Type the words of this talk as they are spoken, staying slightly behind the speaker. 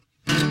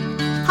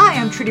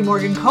Trudy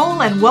Morgan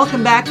Cole, and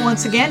welcome back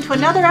once again to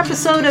another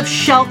episode of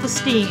Shelf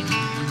Esteem,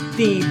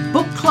 the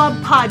book club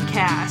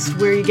podcast,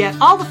 where you get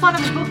all the fun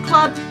of the book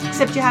club,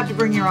 except you have to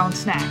bring your own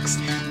snacks.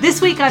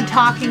 This week I'm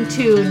talking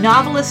to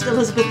novelist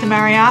Elizabeth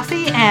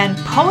DeMariafi and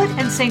poet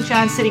and St.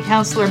 John City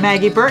Councillor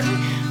Maggie Burton.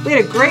 We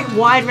had a great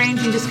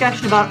wide-ranging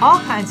discussion about all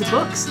kinds of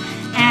books,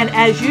 and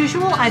as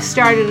usual, I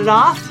started it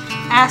off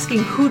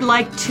asking who'd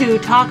like to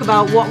talk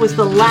about what was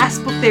the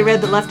last book they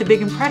read that left a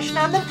big impression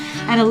on them,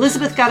 and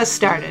Elizabeth got us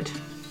started.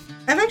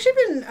 I've actually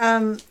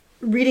been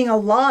reading a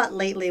lot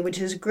lately, which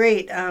is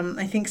great.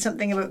 I think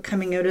something about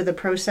coming out of the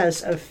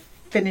process of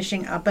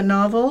finishing up a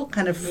novel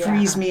kind of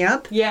frees me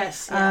up.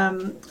 Yes.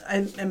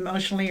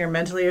 Emotionally or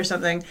mentally or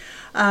something.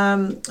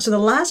 So the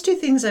last two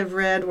things I've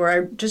read were,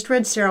 I just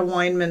read Sarah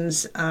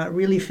Weinman's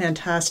really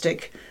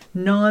fantastic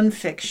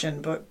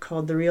nonfiction book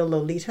called The Real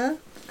Lolita.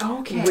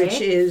 Okay.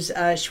 Which is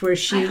where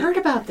she... I heard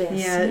about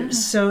this. Yeah.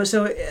 So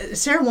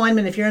Sarah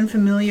Weinman, if you're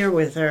unfamiliar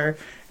with her,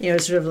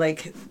 sort of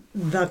like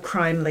the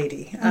crime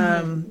lady.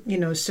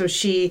 So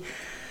she...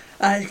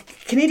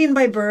 Canadian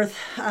by birth,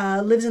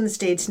 lives in the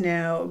States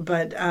now,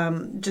 but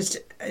just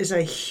is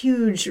a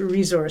huge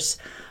resource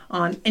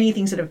on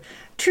anything sort of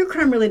true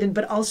crime related,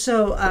 but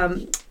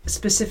also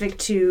specific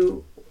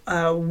to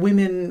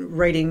women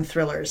writing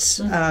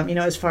thrillers,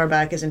 as far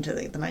back as into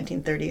the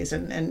 1930s.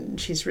 And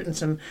she's written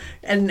some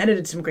and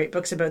edited some great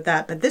books about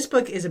that. But this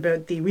book is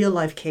about the real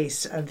life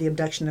case of the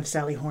abduction of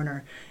Sally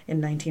Horner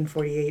in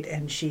 1948.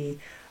 And she,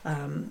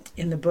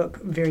 in the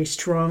book, very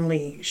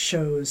strongly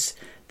shows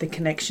the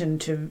connection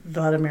to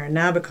Vladimir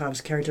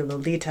Nabokov's character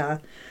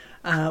Lolita,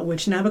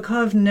 which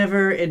Nabokov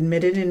never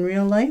admitted in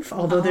real life,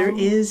 although there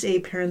is a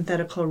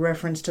parenthetical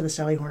reference to the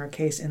Sally Horner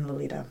case in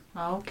Lolita.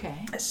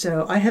 Okay.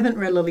 So I haven't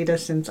read Lolita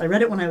since, I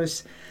read it when I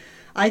was,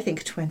 I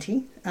think,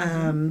 20,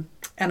 and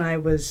I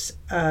was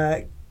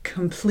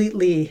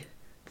completely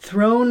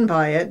thrown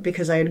by it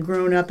because I had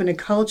grown up in a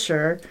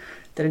culture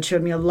that had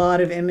showed me a lot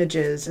of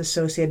images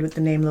associated with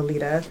the name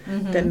Lolita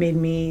that made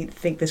me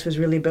think this was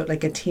really about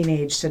like a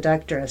teenage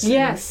seductress.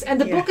 Yes, and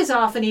the book is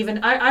often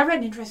even... I read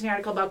an interesting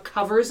article about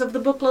covers of the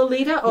book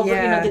Lolita over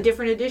the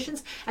different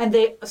editions, and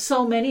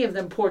so many of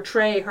them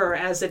portray her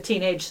as a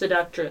teenage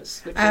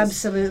seductress.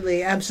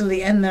 Absolutely.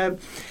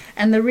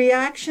 And the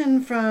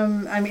reaction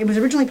from... it was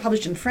originally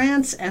published in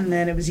France, and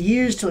then it was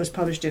years till it was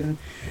published in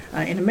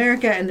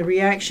America, and the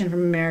reaction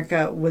from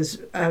America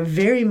was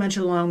very much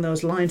along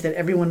those lines, that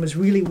everyone was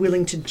really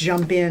willing to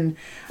jump in.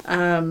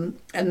 And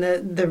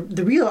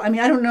the real... I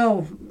don't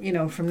know,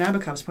 from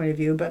Nabokov's point of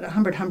view, but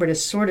Humbert Humbert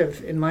is sort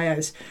of, in my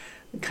eyes,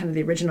 kind of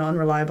the original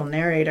unreliable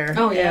narrator.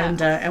 Oh, yeah.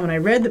 And when I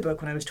read the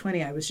book when I was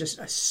 20, I was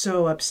just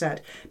so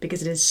upset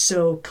because it is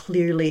so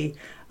clearly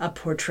a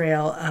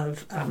portrayal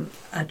of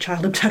a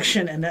child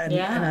abduction and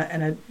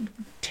a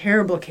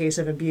terrible case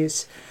of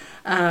abuse.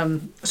 So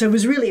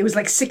it was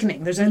like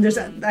sickening. There's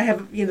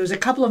a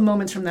couple of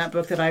moments from that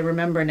book that I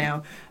remember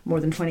now, more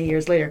than 20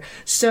 years later.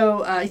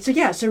 So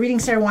reading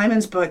Sarah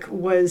Weinman's book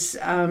was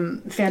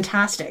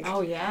fantastic.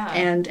 Oh yeah.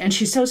 And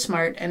she's so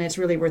smart, and it's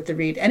really worth the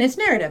read. And it's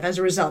narrative as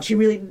a result. She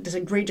really does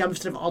a great job of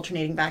sort of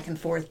alternating back and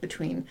forth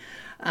between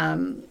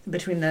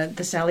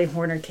the Sally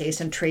Horner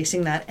case and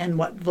tracing that and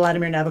what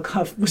Vladimir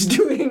Nabokov was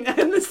doing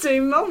in the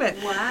same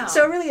moment. Wow.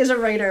 So really, as a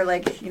writer,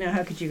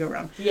 how could you go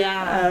wrong?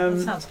 Yeah,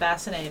 that sounds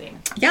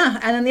fascinating. Yeah,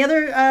 and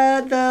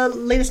then the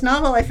latest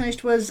novel I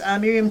finished was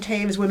Miriam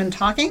Toews' Women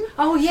Talking.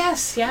 Oh,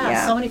 yes,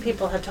 yeah. So many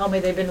people have told me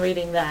they've been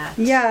reading that.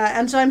 Yeah,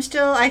 and so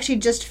I actually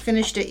just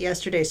finished it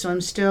yesterday, so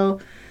I'm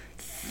still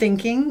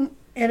thinking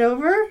it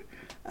over.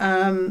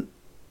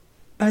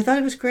 But I thought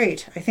it was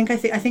great. I think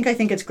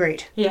it's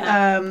great.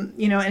 Yeah.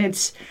 And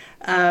it's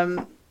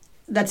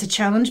that's a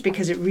challenge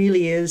because it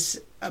really is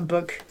a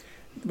book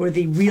where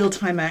the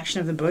real-time action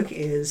of the book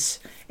is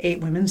 8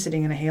 women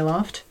sitting in a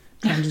hayloft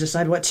trying to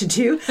decide what to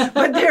do.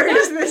 But there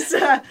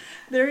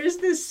is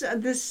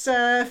this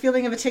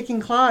feeling of a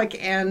ticking clock,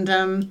 and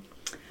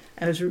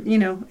it was,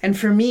 and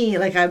for me,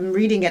 I'm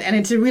reading it, and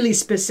it's a really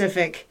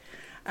specific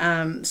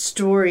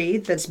story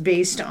that's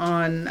based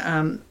on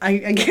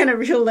a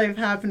real life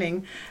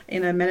happening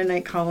in a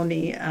Mennonite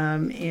colony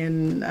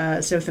in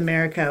South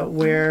America,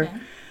 where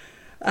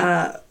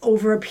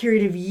over a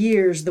period of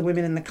years the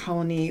women in the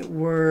colony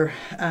were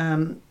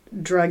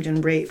drugged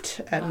and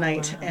raped at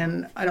night. Wow.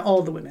 and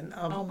all the women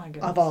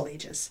of all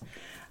ages.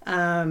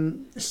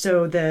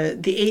 So the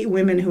 8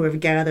 women who have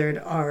gathered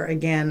are,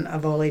 again,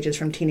 of all ages,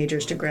 from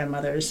teenagers to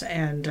grandmothers,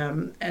 and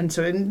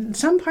so in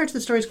some parts of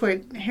the story is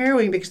quite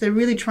harrowing because they're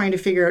really trying to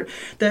figure out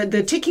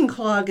the ticking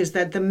clock is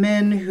that the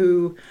men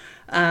who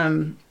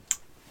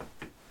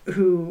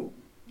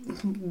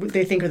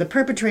they think are the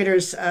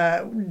perpetrators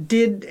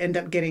did end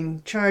up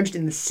getting charged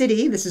in the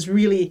city. This is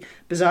really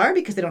bizarre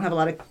because they don't have a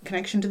lot of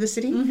connection to the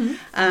city.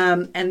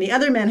 And the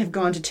other men have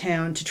gone to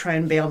town to try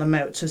and bail them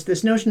out. So it's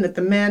this notion that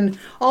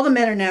all the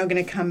men are now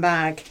going to come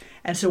back.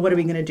 And so what are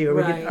we going to do?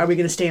 Are we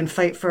going to stay and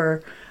fight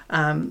for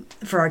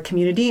for our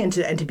community and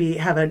to be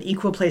have an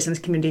equal place in this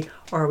community,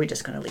 or are we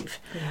just going to leave?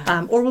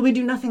 Yeah. Or will we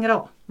do nothing at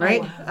all,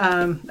 right? Oh,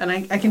 wow. And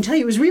I can tell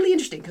you, it was really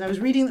interesting because I was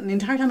reading, the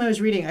entire time I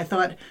was reading, I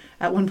thought,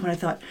 at one point I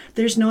thought,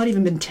 there's not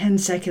even been 10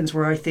 seconds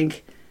where I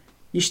think,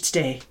 you should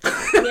stay. Yeah,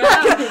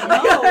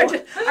 no.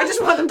 I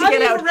just want them to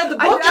get out. I haven't read the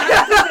book.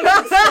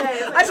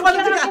 I just want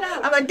them to get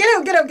out. I'm like,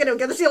 get out.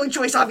 That's the only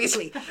choice,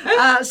 obviously.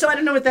 So I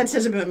don't know what that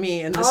says about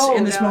me in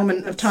this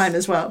moment of time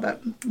as well.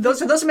 But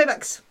those are my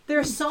books. There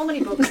are so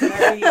many books that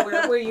I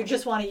read where you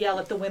just want to yell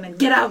at the women,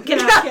 get out. You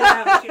know?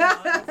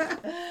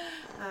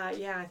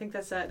 Yeah, I think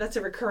that's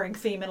a recurring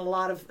theme in a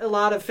lot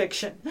of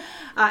fiction,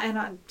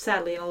 and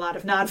sadly in a lot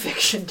of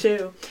nonfiction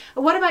too.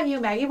 What about you,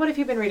 Maggie? What have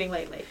you been reading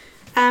lately?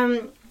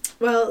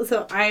 Well,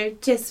 so I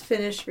just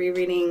finished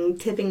rereading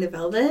Tipping the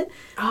Velvet.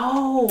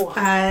 Oh,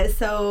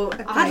 so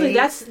oddly,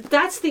 that's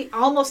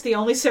almost the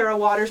only Sarah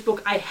Waters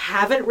book I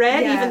haven't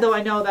read, even though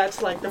I know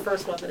that's like the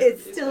first one.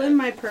 It's still in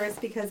my purse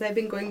because I've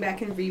been going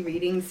back and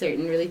rereading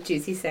certain really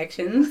juicy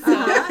sections. So,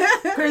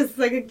 of course,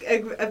 like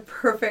a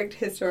perfect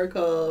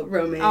historical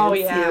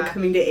romance,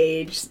 coming to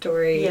age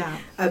story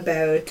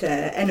about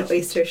an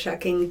oyster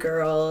shucking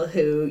girl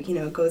who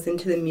goes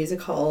into the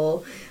music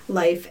hall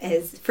life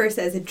as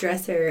a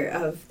dresser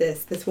of this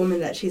woman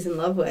that she's in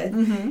love with,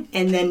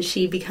 and then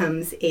she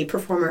becomes a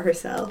performer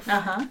herself,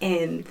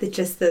 and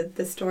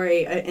the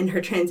story and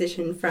her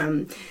transition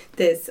from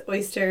this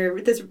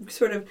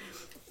sort of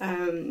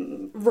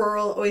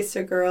rural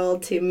oyster girl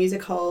to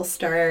music hall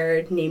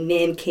star named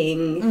Nan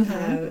King.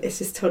 It's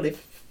just totally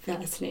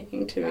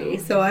fascinating to me.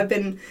 So I've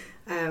been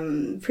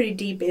pretty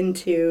deep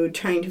into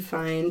trying to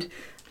find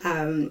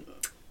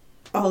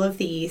all of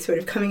the sort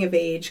of coming of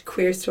age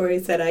queer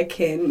stories that I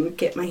can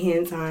get my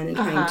hands on, and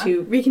trying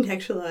to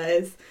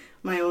recontextualize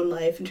my own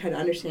life and try to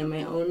understand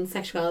my own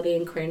sexuality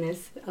and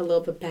queerness a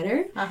little bit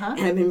better. And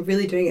I've been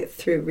really doing it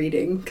through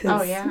reading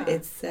because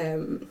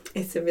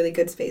it's a really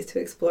good space to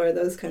explore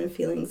those kind of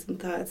feelings and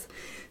thoughts.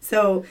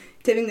 So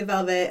Tipping the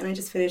Velvet, and I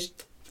just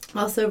finished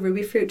also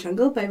Ruby Fruit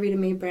Jungle by Rita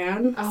Mae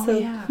Brown.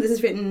 This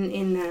is written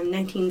in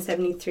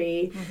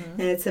 1973,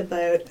 and it's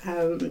about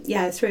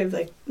sort of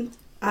like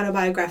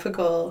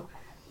autobiographical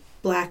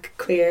Black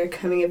queer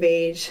coming of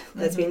age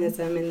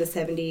lesbianism in the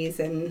 70s,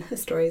 and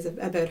stories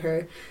about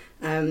her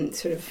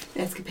sort of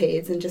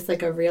escapades, and just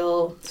like a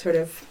real sort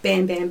of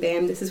bam, bam,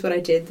 bam, this is what I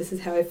did, this is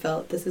how I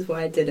felt, this is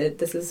why I did it,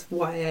 this is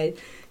why I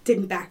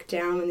didn't back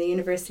down when the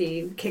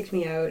university kicked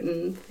me out,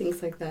 and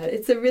things like that.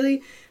 It's a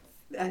really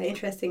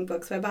interesting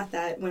book. So I bought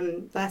that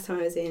last time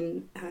I was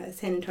in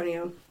San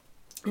Antonio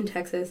in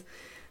Texas,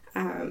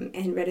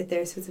 and read it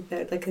there. So it's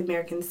about like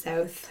American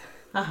South.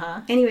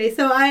 Anyway,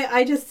 so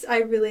I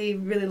really,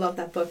 really love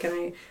that book, and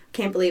I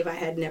can't believe I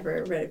had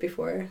never read it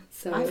before.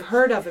 So I've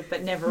heard of it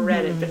but never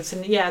read it. But it's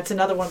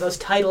another one of those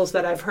titles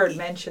that I've heard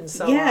mentioned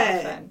so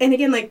often. And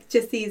again, like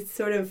just these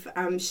sort of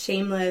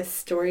shameless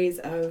stories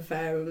of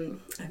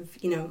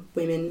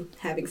women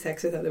having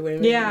sex with other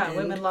women. Yeah, and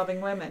women loving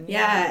women.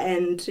 Yeah,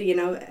 and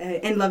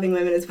and loving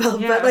women as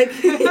well. Yeah. But like,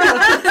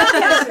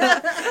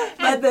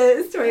 but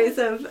the stories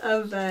of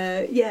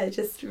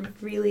just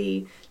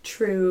really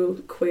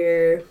true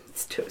queer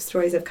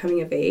stories of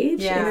coming of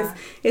age. Yeah. And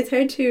it's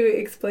hard to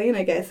explain,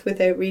 I guess,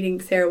 without reading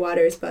Sarah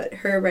Waters, but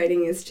her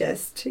writing is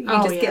just,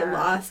 get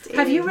lost.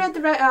 Have you read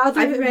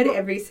I've read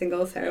every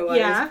single Sarah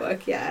Waters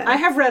book, I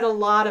have read a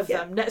lot of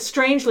them.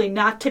 Strangely,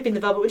 not Tipping the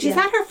Velvet, which is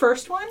that her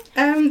first one?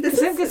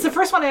 It's the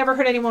first one I ever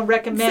heard anyone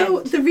recommend. So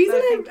the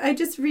reason I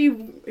just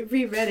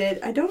reread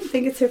it, I don't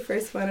think it's her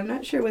first one. I'm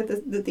not sure what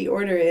the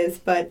order is,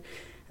 but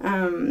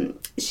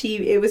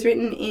it was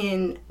written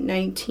in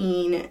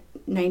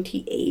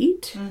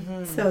 1998,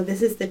 so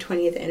this is the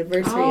 20th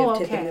anniversary of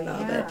Tipping the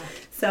Velvet. Yeah.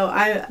 So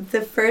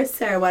the first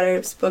Sarah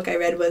Waters book I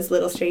read was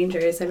Little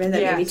Strangers. I read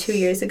that maybe 2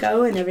 years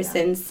ago, and ever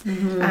since,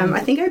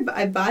 I think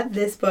I bought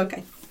this book,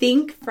 I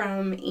think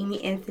from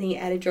Amy Anthony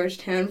at a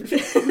Georgetown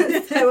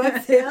sale,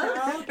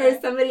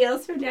 or somebody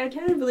else from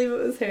downtown. I believe it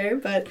was her,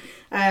 but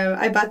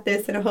I bought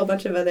this and a whole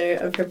bunch of other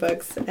of her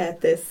books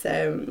at this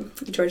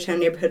Georgetown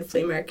neighborhood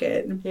flea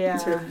market,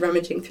 sort of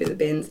rummaging through the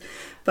bins.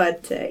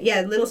 But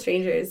Little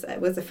Strangers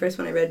was the first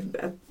one I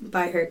read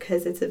by her,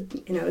 because it's a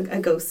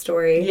ghost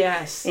story.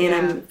 Yes, and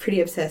I'm pretty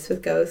obsessed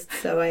with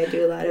ghosts, so I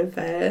do a lot of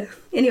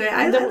anyway.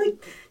 I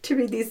like to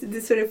read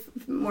these sort of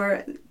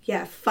more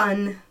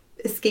fun,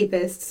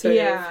 escapist sort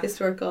of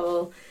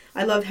historical.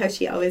 I love how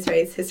she always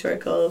writes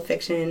historical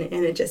fiction,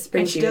 and it just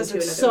brings you into another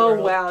world. She does it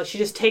so well. She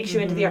just takes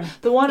you into the art.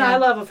 The one I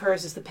love of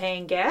hers is The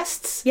Paying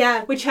Guests.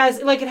 Yeah, which has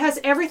it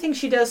has everything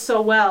she does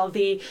so well.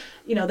 The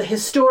the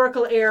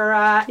historical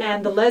era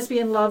and the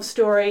lesbian love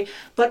story,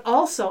 but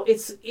also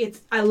it's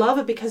I love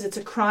it because it's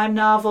a crime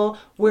novel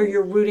where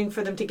you're rooting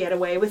for them to get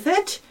away with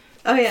it.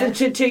 Oh yeah,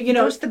 to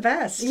those the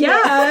best.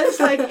 Yeah, it's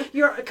like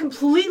you're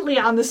completely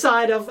on the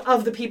side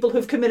of the people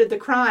who've committed the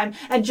crime,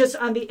 and just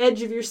on the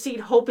edge of your seat,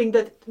 hoping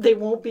that they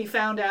won't be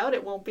found out,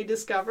 it won't be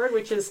discovered,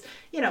 which is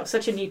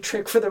such a neat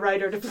trick for the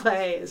writer to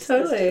play.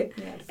 Totally.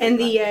 And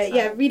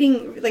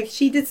reading, like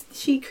she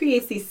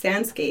creates these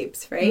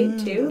soundscapes, right?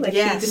 Too, like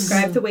she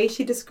describes the way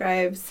she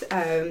describes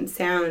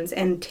sounds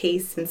and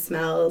tastes and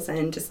smells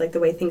and just like the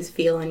way things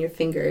feel on your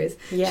fingers.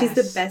 Yes. She's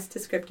the best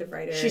descriptive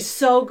writer. She's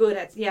so good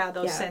at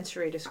those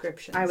sensory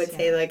descriptions. I would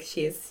say like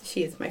she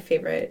is my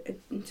favorite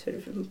sort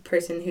of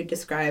person who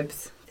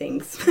describes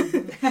things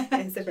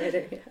as a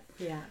writer.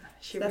 Yeah,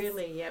 she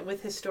really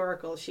with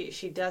historical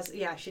she does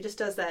she just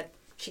does that.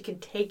 She can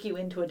take you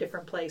into a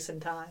different place and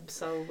time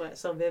so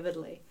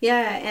vividly.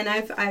 Yeah, and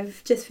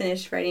I've just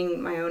finished writing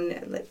my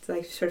own,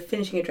 like sort of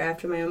finishing a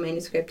draft of my own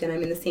manuscript, and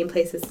I'm in the same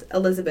place as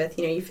Elizabeth.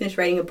 You finish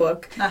writing a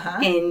book,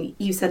 and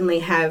you suddenly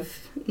have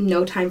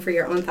no time for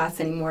your own thoughts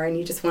anymore, and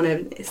you just want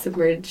to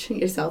submerge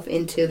yourself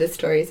into the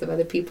stories of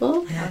other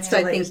people. Yeah, so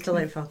I think it's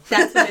delightful.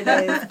 That's what it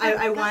is.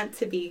 I want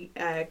to be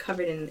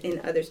covered in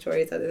other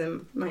stories other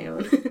than my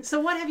own. So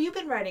what have you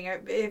been writing?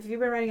 Have you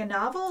been writing a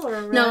novel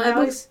or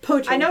no?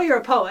 Poetry. I know you're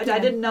a poet. Yeah. I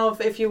didn't know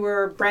if you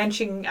were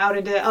branching out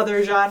into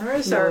other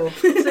genres. No. Or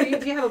so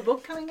do you have a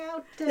book coming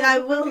out?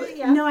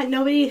 No,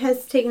 nobody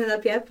has taken it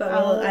up yet, but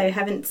I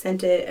haven't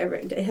sent it.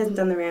 It hasn't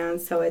done the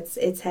rounds, so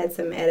it's had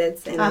some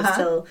edits, and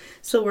I'm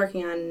still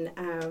working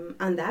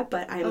on that.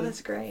 But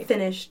that's great.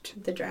 Finished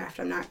the draft.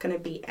 I'm not going to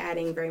be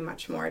adding very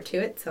much more to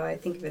it, so I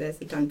think of it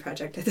as a done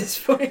project at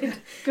this point.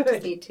 Good.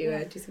 Just need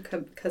to do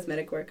some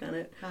cosmetic work on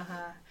it.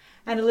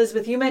 And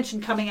Elizabeth, you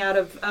mentioned coming out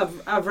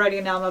of writing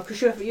a novel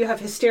because you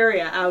have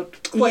Hysteria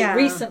out quite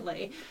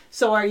recently.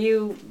 So have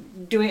you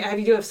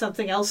have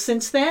something else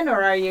since then,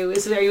 or are you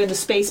in the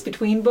space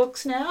between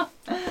books now?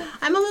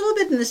 I'm a little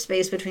bit in the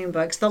space between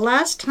books. The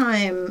last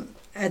time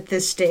at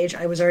this stage,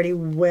 I was already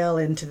well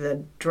into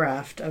the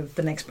draft of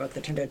the next book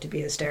that turned out to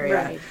be Hysteria.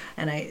 Right.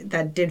 And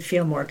that did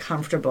feel more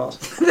comfortable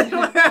than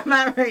where I'm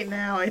at right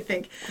now, I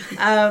think.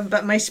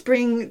 But my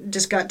spring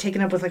just got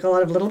taken up with like a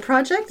lot of little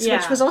projects,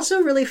 which was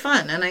also really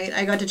fun. And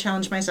I got to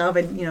challenge myself.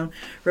 I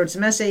wrote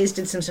some essays,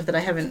 did some stuff that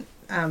I haven't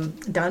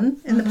done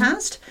in the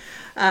past.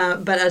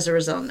 But as a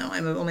result, no,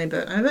 I'm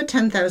about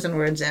 10,000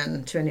 words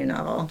into a new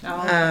novel.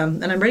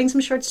 And I'm writing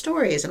some short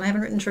stories, and I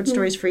haven't written short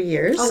stories for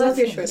years. Oh, that's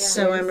your short stories.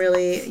 So I'm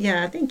really,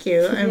 thank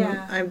you.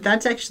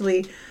 That's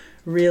actually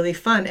really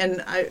fun.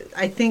 And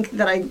I think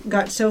that I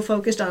got so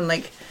focused on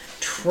like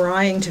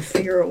trying to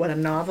figure out what a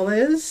novel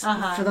is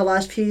for the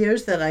last few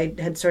years that I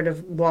had sort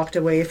of walked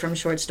away from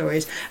short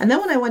stories. And then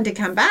when I wanted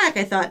to come back,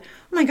 I thought,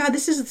 oh my God,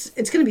 it's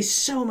going to be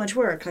so much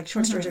work. Like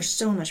short stories are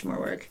so much more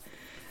work.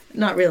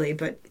 Not really,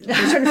 but it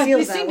sort of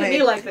feels that way. To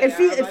me like it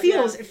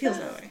feels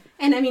that way.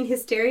 And I mean,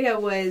 Hysteria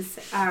was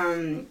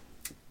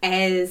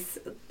as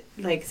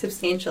like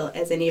substantial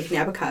as any of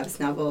Nabokov's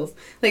novels.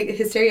 Like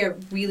Hysteria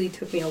really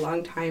took me a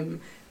long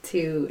time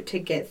to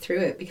get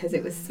through it because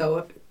it was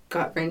so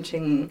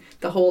gut-wrenching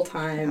the whole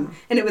time,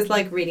 and it was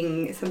like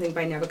reading something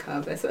by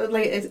Nabokov. So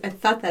I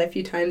thought that a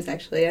few times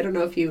actually. I don't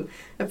know if you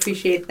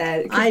appreciate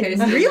that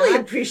comparison. I really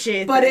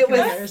appreciate but that. But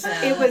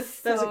it was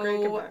so a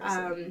great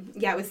comparison.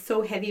 It was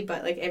so heavy,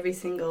 but like every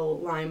single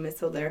line was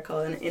so lyrical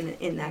and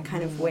in that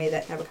kind of way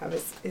that Nabokov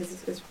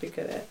is pretty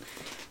good at.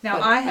 Now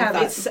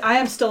I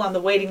am still on the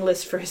waiting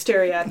list for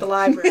Hysteria at the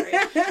library,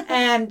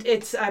 and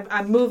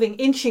I'm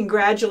inching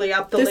gradually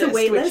up the list. There's a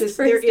wait list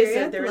for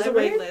Hysteria. There is a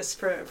wait list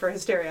for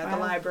Hysteria at the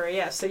library.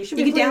 Yes, so you should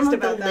be pleased download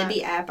about the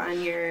Libby app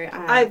on your.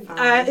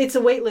 It's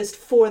a wait list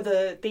for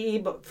the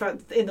ebook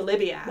in the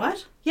Libby app.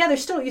 What? Yeah, you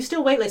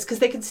still waitlist because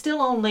they can still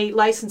only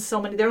license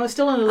so many. They're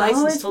still only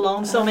licensed to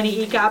loan so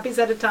many e-copies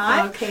at a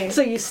time. Okay.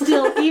 So you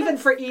still, even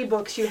for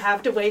ebooks, you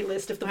have to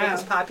waitlist if the book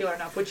is popular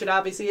enough, which it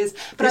obviously is.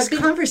 But this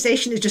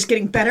conversation is just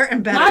getting better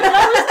and better. I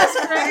know, this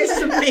is great.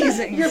 It's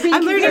amazing. You're being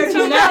compared to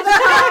You've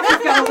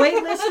got a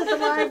waitlist at the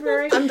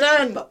library. I'm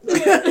done.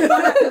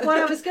 What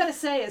I was going to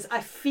say is, I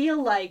feel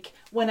like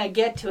when I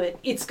get to it,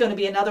 it's going to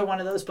be another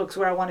one of those books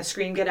where I want to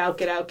scream, "Get out!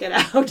 Get out! Get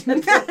out!"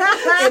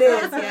 It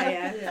is.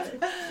 Yeah.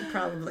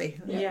 Probably.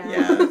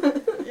 Yeah.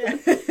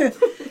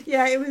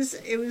 Yeah, it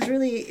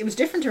was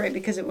different to write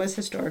because it was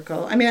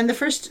historical. I mean, and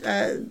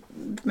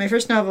my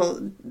first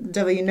novel,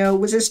 Devil You Know,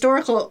 was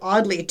historical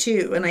oddly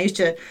too, and I used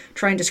to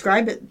try and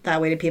describe it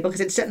that way to people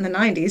because it's set in the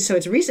 90s, so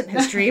it's recent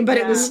history, but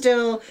it was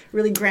still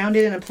really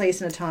grounded in a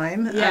place and a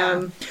time.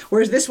 Yeah.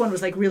 Whereas this one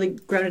was like really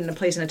grounded in a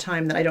place and a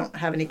time that I don't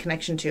have any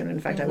connection to, and in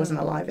fact I wasn't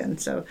alive in.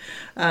 So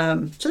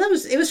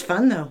it was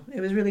fun though.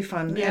 It was really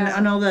fun,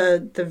 and all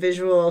the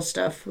visual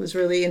stuff was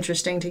really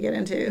interesting to get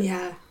into.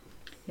 Yeah.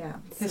 Yeah,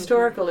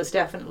 historical is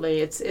definitely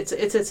it's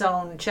its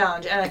own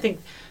challenge, and I think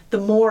the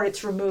more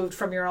it's removed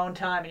from your own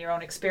time and your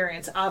own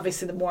experience,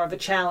 obviously the more of a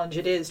challenge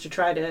it is to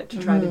try to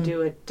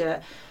do it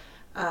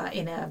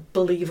in a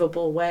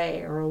believable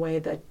way, or a way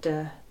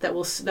that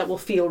will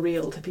feel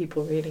real to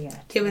people reading it.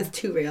 It was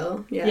too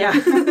real. Yeah,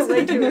 it was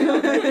way too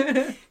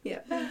real.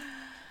 Yeah.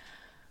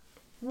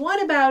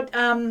 What about,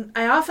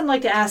 I often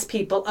like to ask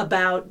people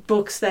about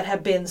books that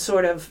have been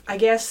sort of, I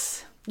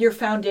guess, your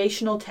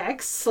foundational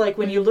texts. Like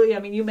when you look, I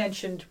mean, you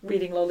mentioned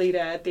reading Lolita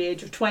at the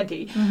age of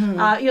 20.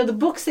 The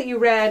books that you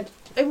read,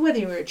 whether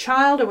you were a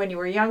child or when you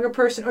were a younger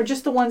person, or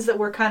just the ones that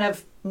were kind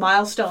of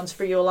milestones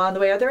for you along the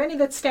way. Are there any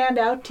that stand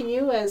out to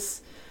you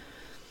as...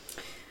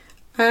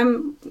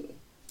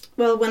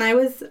 Well, when I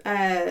was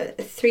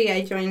 3,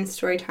 I joined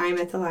Storytime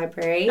at the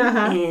library,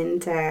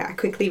 and I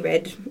quickly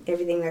read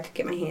everything that I could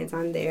get my hands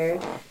on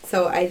there.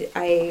 So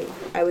I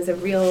was a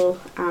real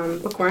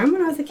bookworm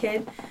when I was a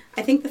kid.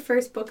 I think the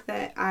first book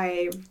that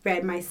I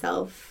read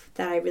myself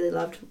that I really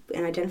loved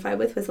and identified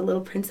with was A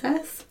Little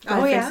Princess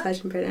by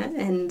First Burnett,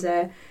 and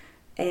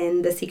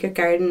The Secret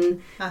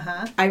Garden.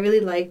 I really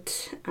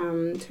liked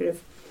sort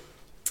of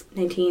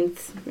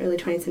 19th, early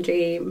 20th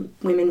century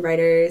women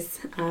writers.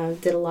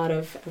 Did a lot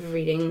of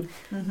reading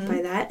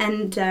by that.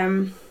 And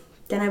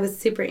then I was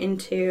super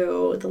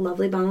into The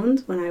Lovely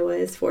Bones when I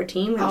was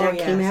 14 when that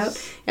came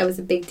out. It was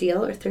a big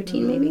deal, or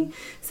 13 maybe.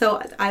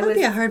 So that would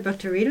be a hard book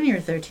to read when you were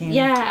 13.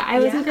 Yeah, I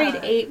was in grade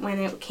 8 when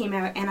it came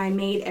out, and I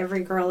made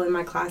every girl in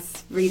my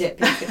class read it,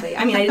 basically.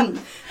 I mean, I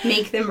didn't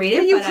make them read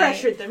it, you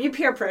pressured them. You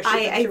peer pressured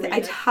them to read it.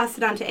 I tossed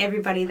it on to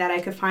everybody that I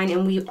could find,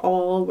 and we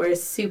all were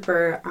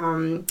super...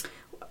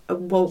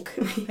 woke,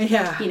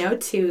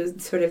 to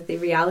sort of the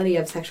reality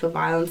of sexual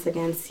violence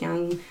against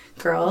young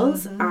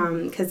girls.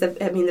 Because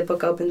the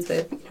book opens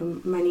with,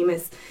 my name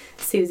is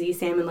Susie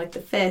Salmon like the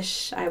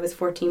fish. I was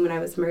 14 when I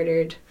was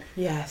murdered.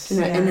 Yes.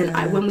 And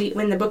then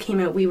when the book came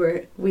out, we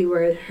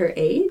were her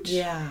age.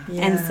 Yeah.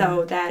 And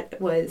so that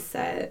was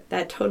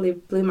that totally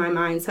blew my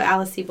mind. So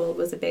Alice Sebold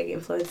was a big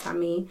influence on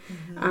me.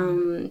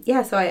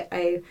 So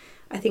I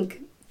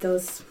think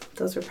those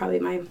were probably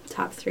my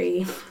top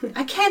 3.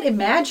 I can't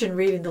imagine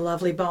reading The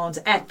Lovely Bones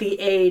at the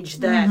age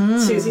that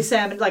Susie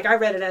Salmon, like I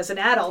read it as an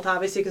adult,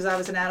 obviously, because I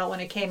was an adult when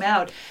it came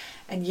out.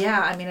 And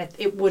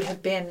it would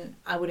have been,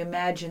 I would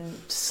imagine,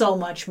 so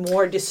much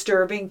more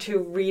disturbing to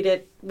read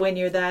it when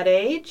you're that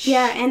age.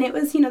 Yeah, and it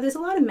was, there's a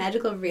lot of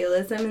magical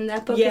realism in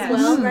that book as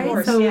well, right?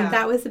 Course, so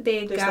that was a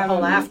big... There's the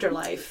whole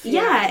afterlife.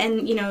 Yeah,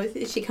 and,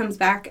 she comes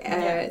back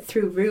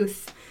through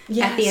Ruth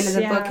at the end of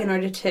the book in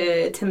order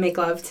to make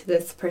love to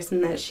this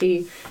person that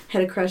she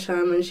had a crush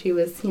on when she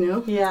was,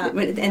 and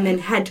then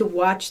had to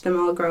watch them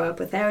all grow up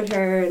without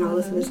her and all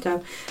this other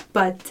stuff.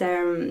 But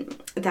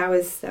that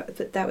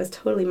was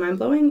totally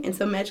mind-blowing. And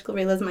so magical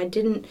realism, I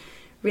didn't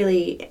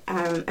really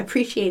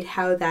appreciate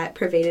how that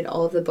pervaded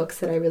all of the books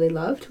that I really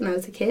loved when I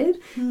was a kid,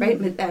 right?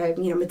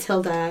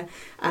 Matilda,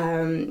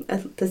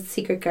 The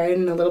Secret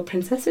Garden, A Little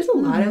Princess. There's a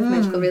lot of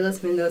magical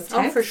realism in those texts.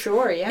 Oh, for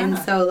sure, yeah. And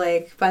so,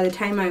 by the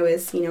time I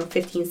was,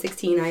 15,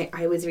 16,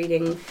 I was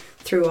reading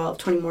through all of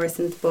Toni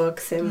Morrison's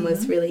books and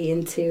was really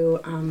into,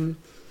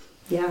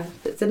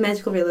 the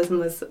magical realism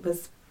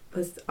was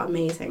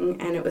amazing,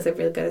 and it was a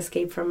really good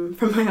escape from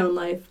my own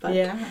life. But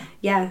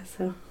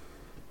so...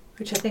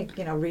 Which I think,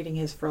 reading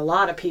is for a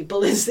lot of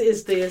people is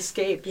the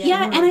escape.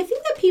 Yeah, and I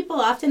think that people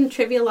often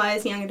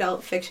trivialize young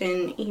adult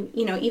fiction.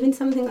 Even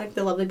something like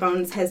The Lovely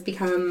Bones has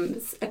become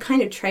a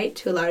kind of trait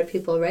to a lot of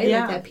people, right?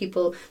 Yeah. Like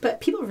that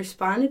people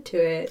responded to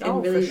it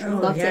and really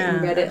loved it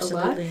and read it a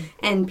lot.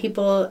 And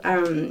people,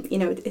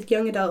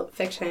 young adult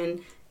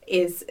fiction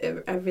is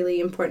a really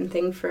important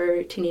thing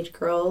for teenage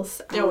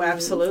girls.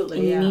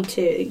 Absolutely. And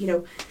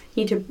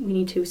we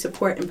need to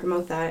support and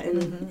promote that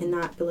and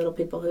not belittle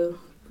people who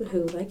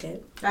like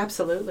it.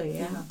 Absolutely,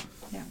 yeah.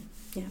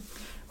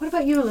 What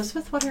about you,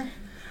 Elizabeth?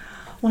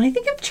 When I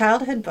think of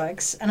childhood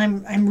books, and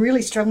I'm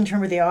really struggling to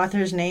remember the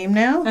author's name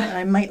now, and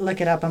I might look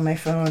it up on my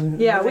phone.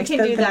 Yeah, we can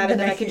do that, and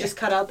then I can just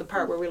cut out the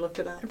part where we looked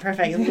it up.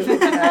 Perfect.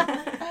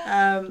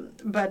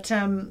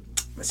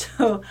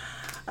 So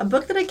a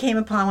book that I came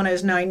upon when I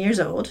was 9 years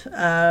old,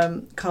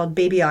 called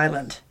Baby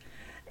Island,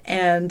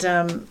 and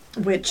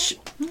which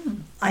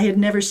I had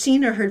never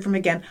seen or heard from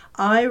again.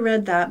 I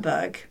read that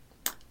book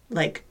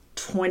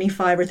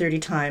 25 or 30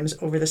 times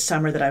over the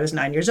summer that I was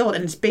 9 years old.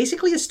 And it's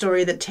basically a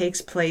story that takes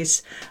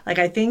place,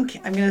 I think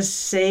I'm going to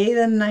say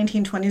the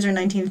 1920s or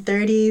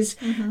 1930s.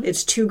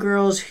 It's 2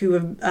 girls who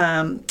have,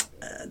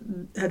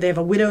 they have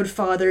a widowed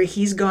father.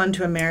 He's gone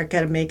to America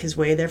to make his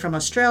way. They're from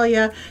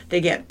Australia. They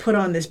get put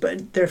on this,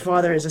 but their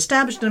father is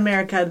established in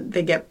America.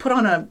 They get put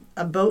on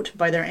a boat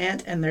by their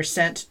aunt, and they're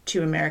sent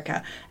to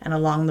America. And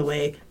along the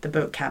way, the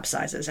boat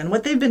capsizes. And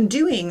what they've been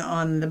doing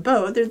on the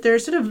boat, they're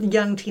sort of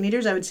young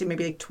teenagers, I would say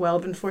maybe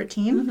 12 and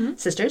 14,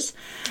 sisters.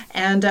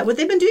 And what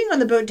they've been doing on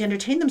the boat to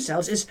entertain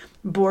themselves is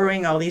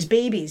borrowing all these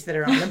babies that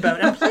are on the boat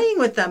and playing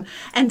with them.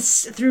 And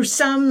through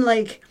some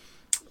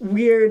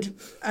weird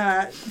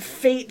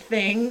fate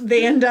thing,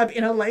 they end up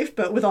in a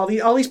lifeboat with all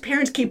these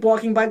parents keep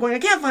walking by going, I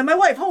can't find my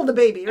wife, hold the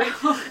baby, right?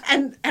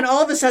 and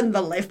all of a sudden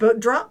the lifeboat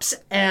drops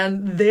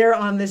and they're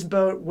on this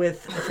boat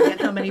with I forget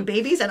how many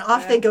babies, and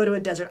off they go to a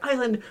desert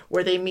island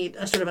where they meet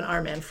a sort of an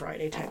Our Man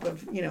Friday type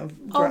of,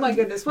 oh my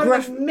goodness, what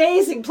an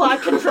amazing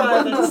plot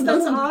contrivance.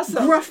 That's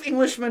awesome. Gruff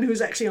Englishman who's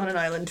actually on an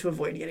island to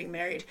avoid getting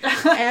married.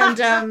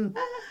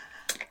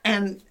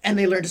 And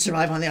they learn to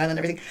survive on the island and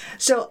everything.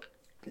 So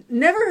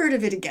never heard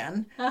of it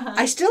again.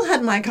 I still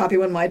had my copy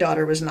when my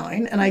daughter was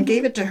 9, and I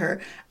gave it to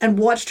her and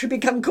watched her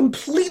become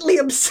completely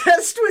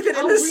obsessed with it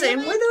in the same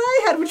way that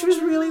I had, which was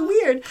really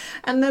weird.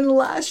 And then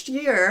last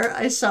year,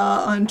 I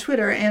saw on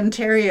Twitter, Ann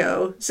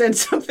Terrio said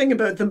something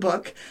about the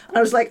book. And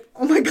I was like,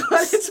 oh my God,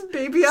 it's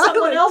Baby Island.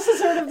 Someone else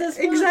has heard of this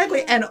book.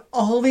 Exactly. And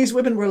all these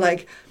women were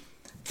like,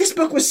 this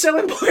book was so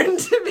important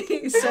to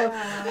me. So,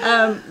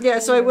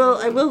 so I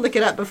will look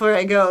it up before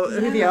I go,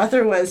 who the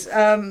author was.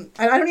 And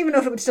I don't even know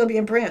if it would still be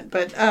in print,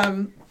 but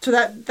so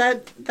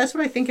that's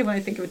what I think of when I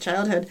think of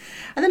childhood.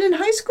 And then in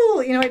high school,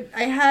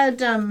 I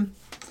had,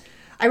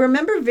 I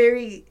remember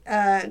very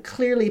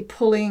clearly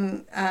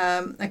pulling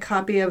a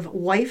copy of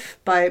Wife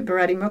by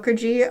Bharati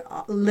Mukherjee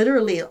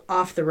literally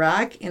off the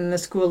rack in the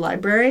school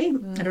library.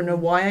 I don't know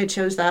why I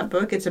chose that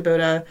book. It's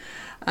about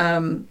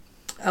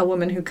a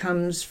woman who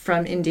comes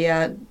from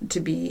India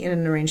to be in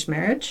an arranged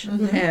marriage,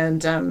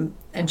 and the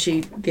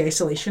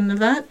isolation of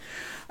that.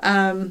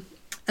 And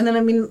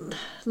then,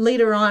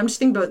 later on, I'm just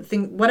thinking about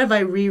what have I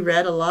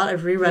reread a lot?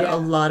 I've reread a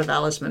lot of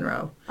Alice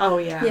Munro. Oh,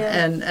 yeah.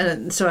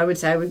 And so I would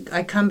say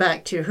I come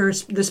back to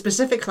the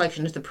specific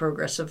collection is The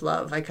Progress of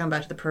Love. I come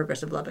back to The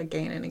Progress of Love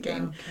again and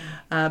again.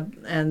 Okay.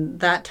 And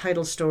that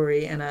title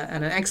story and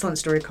an excellent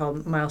story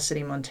called Miles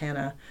City,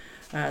 Montana,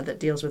 that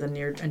deals with a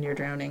near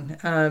drowning.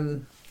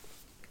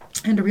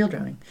 And a real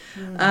drowning.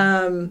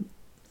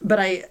 But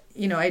I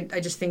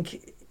just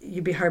think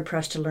you'd be hard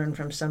pressed to learn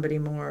from somebody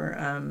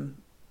more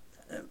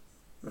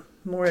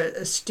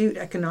astute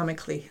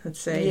economically, let's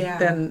say,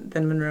 than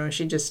Munro.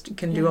 She just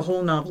can do a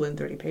whole novel in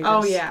 30 pages.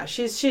 Oh yeah,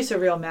 she's a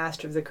real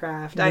master of the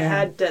craft. I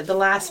had the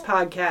last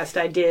podcast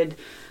I did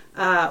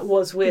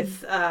was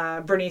with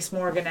Bernice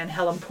Morgan and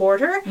Helen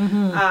Porter,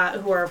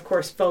 who are of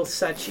course both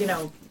such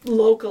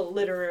local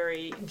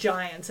literary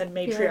giants and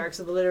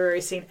matriarchs of the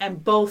literary scene,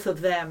 and both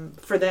of them,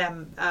 for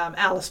them,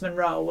 Alice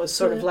Munro was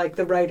sort of like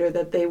the writer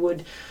that they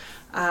would,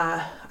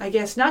 I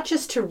guess, not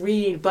just to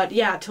read, but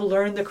to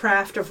learn the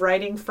craft of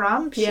writing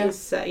from.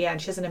 She's and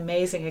she has an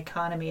amazing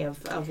economy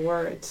of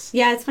words.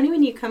 Yeah, it's funny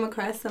when you come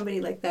across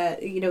somebody like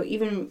that.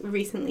 Even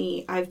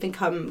recently, I've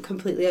become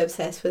completely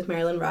obsessed with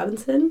Marilynne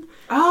Robinson.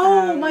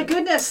 Oh my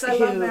goodness, I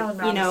love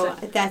Marilynne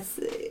Robinson. That's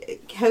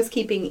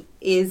Housekeeping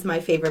is my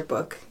favorite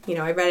book.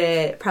 I read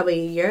it probably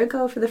a year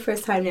ago for the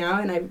first time now,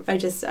 and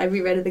I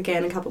reread it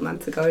again a couple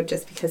months ago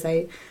just because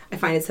I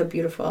find it so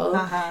beautiful.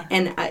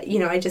 And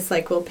I just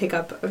will pick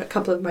up a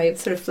couple of my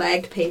sort of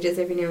flagged pages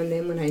every now and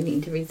then when I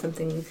need to read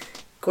something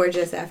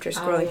gorgeous after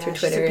scrolling through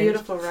Twitter. She's a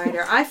beautiful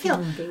writer. I feel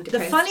the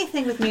funny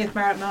thing with me with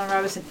Marilynne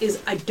Robinson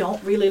is I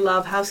don't really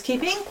love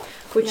Housekeeping,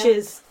 which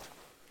is,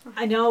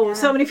 I know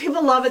so many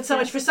people love it so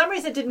much. For some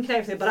reason it didn't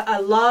connect with me, but I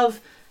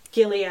love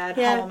Gilead,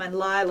 Home, and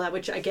Lila,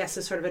 which I guess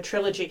is sort of a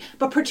trilogy,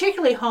 but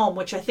particularly Home,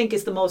 which I think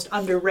is the most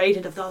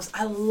underrated of those.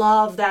 I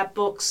love that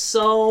book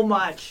so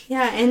much.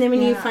 Yeah, and then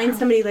when you find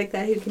somebody like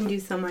that who can do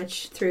so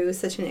much through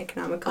such an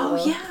economical...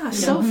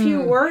 so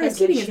few words.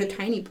 Housekeeping is a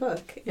tiny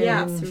book.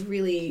 And it's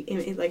really,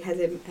 it has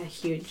a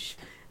huge...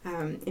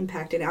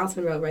 impact, and Alice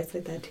Munro writes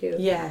like that too.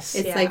 Yes,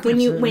 it's like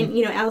when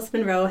Alice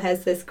Munro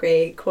has this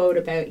great quote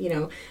about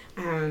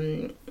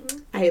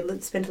I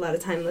spent a lot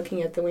of time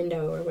looking at the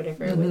window or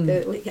whatever. With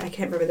I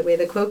can't remember the way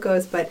the quote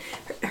goes, but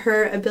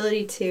her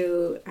ability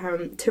to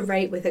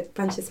write with a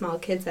bunch of small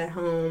kids at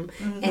home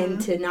and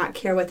to not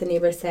care what the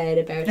neighbor said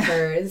about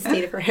her, the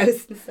state of her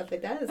house and stuff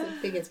like that is a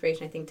big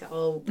inspiration, I think, to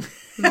all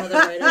mother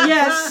writers.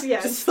 Yes.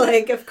 Just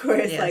of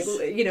course,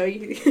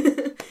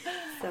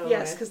 So,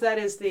 yes, because that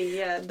is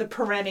the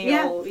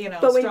perennial,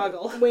 but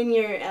struggle. When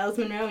you're Alice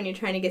Munro and you're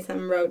trying to get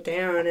something wrote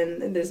down,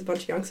 and there's a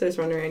bunch of youngsters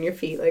running around your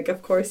feet,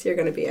 of course you're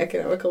going to be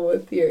economical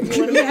with your.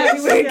 You want to be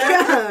happy with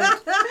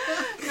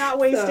not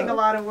wasting a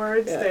lot of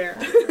words there.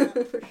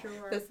 For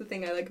sure. That's the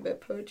thing I like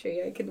about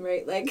poetry. I can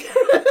write I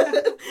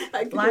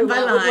can line by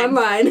line. One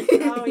line.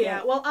 Oh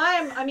yeah. Well,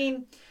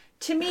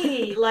 to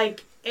me,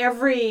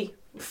 every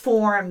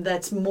form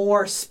that's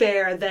more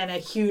spare than a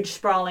huge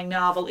sprawling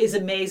novel is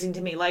amazing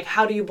to me.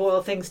 How do you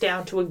boil things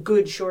down to a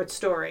good short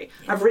story?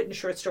 I've written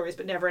short stories,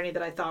 but never any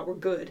that I thought were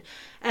good.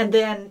 And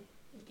then,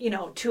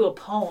 to a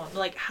poem.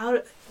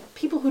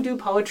 People who do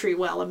poetry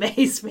well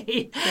amaze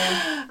me.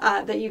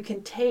 That you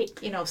can take,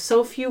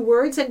 so few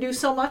words and do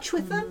so much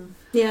with them.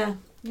 Yeah.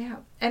 Yeah.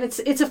 And it's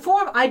a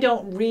form I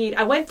don't read.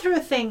 I went through a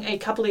thing a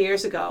couple of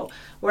years ago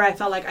where I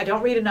felt like I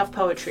don't read enough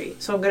poetry.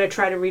 So I'm going to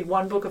try to read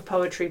one book of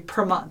poetry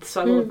per month.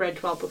 So I will have read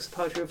 12 books of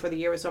poetry before the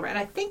year was over. And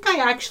I think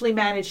I actually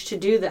managed to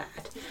do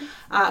that.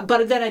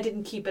 But then I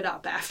didn't keep it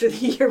up after the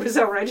year was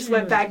over. I just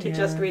went back to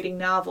just reading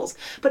novels.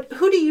 But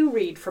who do you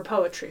read for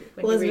poetry?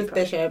 Elizabeth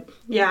Bishop.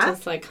 Yeah?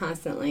 Just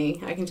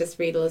constantly. I can just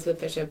read Elizabeth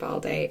Bishop all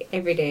day,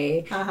 every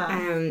day.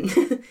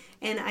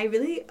 And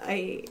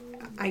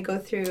I go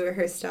through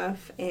her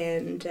stuff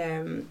and,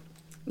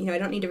 I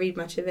don't need to read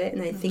much of it,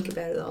 and I think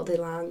about it all day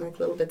long,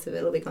 little bits of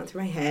it will be going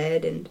through my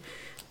head, and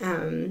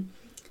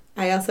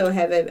I also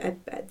have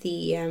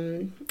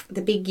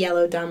the big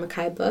yellow Don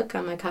Mackay book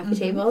on my coffee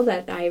table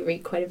that I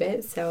read quite a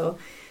bit, so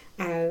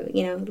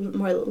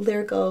more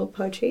lyrical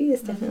poetry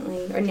is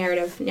definitely, or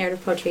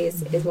narrative poetry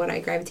is what I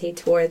gravitate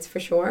towards for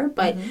sure.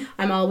 But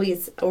I'm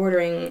always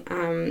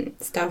ordering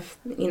stuff.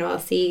 I'll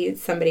see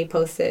somebody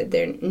posted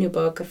their new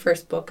book, a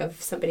first book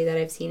of somebody that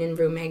I've seen in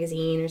Room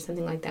magazine or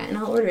something like that, and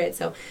I'll order it.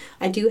 So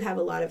I do have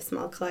a lot of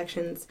small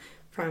collections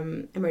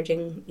from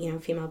emerging,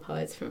 female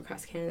poets from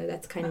across Canada.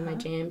 That's kind of my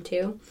jam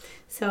too.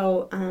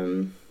 So,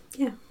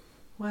 yeah.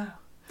 Wow.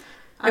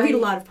 I read a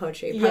lot of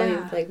poetry,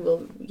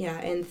 probably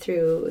and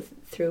through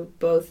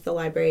both the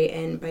library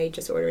and by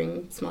just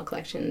ordering small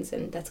collections,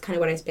 and that's kind of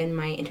what I spend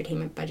my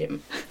entertainment budget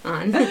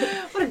on.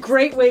 What a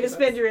great way to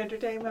spend your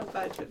entertainment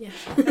budget. Yeah.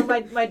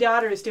 My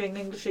daughter is doing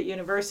English at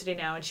university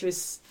now, and she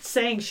was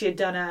saying she had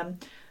done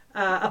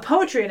a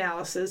poetry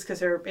analysis because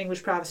her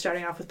English prof is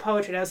starting off with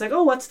poetry, and I was like,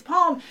 oh, what's the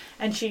poem?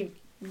 And she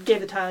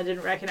gave the title, I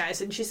didn't recognize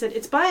it, and she said,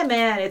 it's by a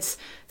man, it's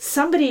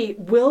somebody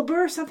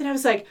Wilbur something. I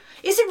was like,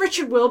 is it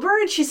Richard Wilbur?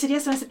 And she said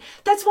yes, and I said,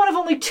 that's one of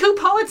only 2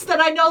 poets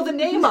that I know the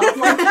name of,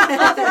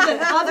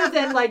 other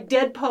than like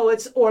dead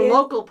poets or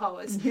local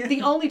poets.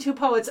 The only 2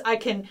 poets I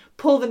can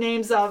pull the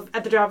names of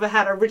at the drop of a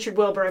hat are Richard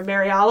Wilbur and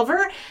Mary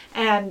Oliver,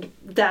 and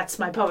that's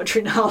my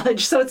poetry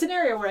knowledge. So it's an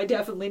area where I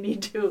definitely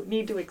need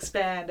to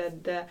expand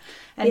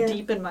and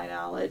deepen my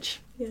knowledge.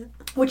 Yeah.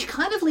 Which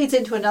kind of leads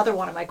into another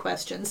one of my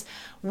questions,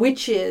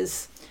 which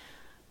is,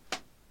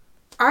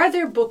 are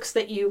there books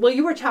that you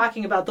were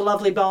talking about The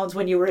Lovely Bones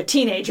when you were a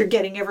teenager,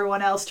 getting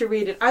everyone else to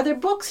read it. Are there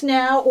books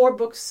now or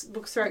books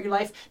throughout your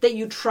life that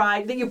you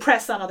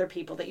press on other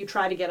people, that you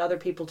try to get other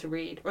people to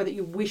read, or that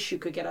you wish you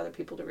could get other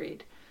people to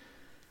read?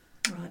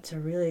 Well, that's a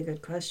really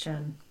good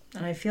question.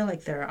 And I feel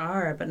like there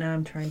are, but now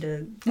I'm trying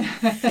to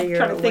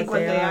figure out what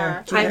they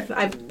are.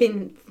 I've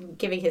been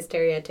giving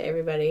Hysteria to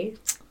everybody.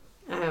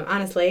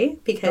 Honestly,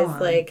 because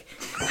I'm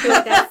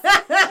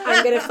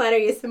gonna flatter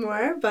you some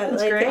more, but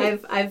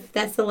I've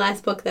that's the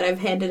last book that I've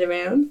handed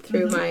around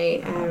through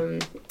my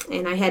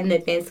and I had an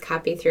advanced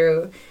copy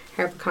through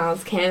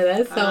HarperCollins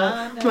Canada, so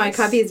nice. My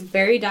copy is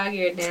very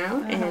dog-eared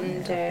now,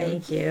 and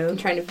thank you. I'm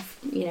trying to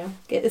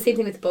get the same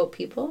thing with Boat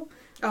People.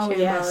 Oh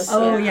yes,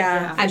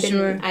 I've been.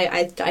 Sure.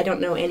 I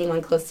don't know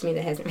anyone close to me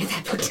that hasn't read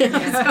that book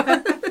now.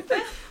 So.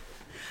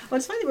 Well,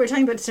 it's funny that we were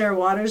talking about Sarah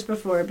Waters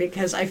before,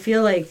 because I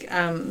feel like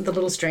The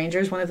Little Stranger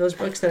is one of those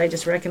books that I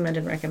just recommend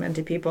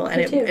to people, and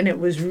it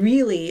was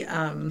really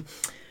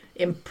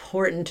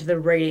important to the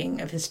writing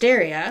of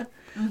Hysteria.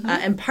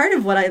 And part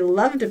of what I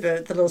loved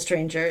about The Little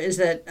Stranger is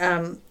that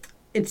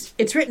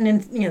it's written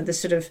in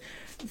this sort of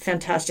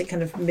fantastic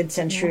kind of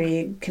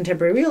mid-century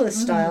contemporary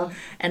realist style,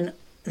 and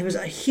there was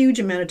a huge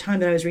amount of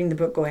time that I was reading the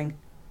book going,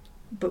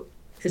 but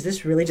is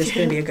this really just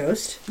going to be a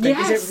ghost? Like,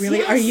 yes, is it really?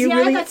 Yes, Are you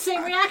really? I had that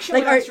same reaction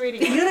when I was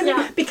reading it. You know what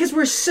I mean? Because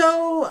we're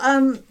so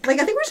I think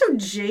we're so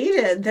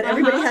jaded that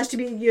everybody has to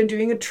be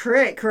doing a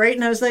trick, right?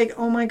 And I was like,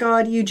 oh my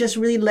God, you just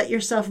really let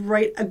yourself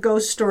write a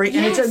ghost story,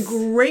 and it's a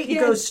great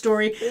ghost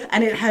story,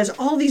 and it has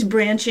all these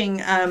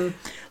branching.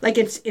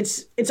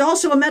 It's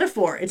also a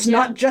metaphor. It's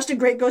not just a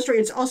great ghost story.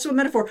 It's also a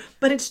metaphor,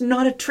 but it's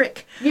not a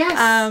trick. Yes,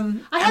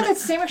 I had that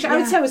same reaction. I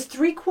would say I was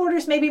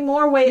 3/4, maybe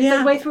more way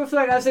through it.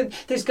 I was like,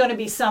 there's going to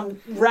be some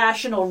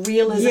rational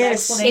realism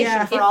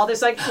explanation for all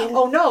this. Like,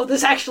 oh no,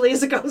 this actually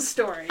is a ghost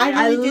story.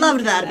 I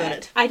loved that about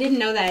it. I didn't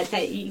know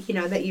that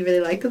you really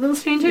like The Little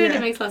Stranger. Yeah.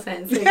 It makes a lot of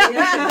sense.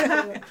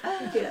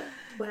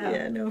 Wow.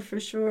 Yeah, no, for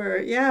sure.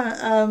 Yeah.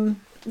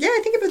 I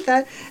think about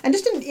that. And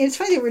it's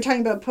funny that we're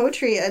talking about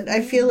poetry. I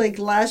feel like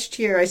last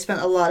year I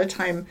spent a lot of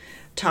time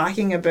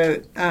talking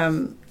about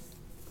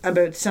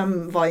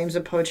some volumes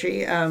of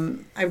poetry.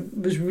 I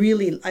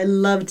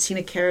loved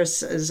Sina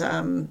Karis's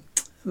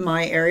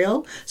My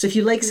Ariel. So if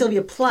you like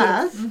Sylvia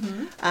Plath,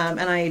 and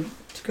I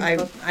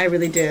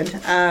really did.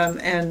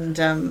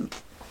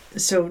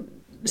 So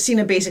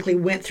Sina basically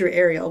went through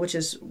Ariel, which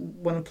is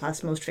one of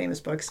Plath's most famous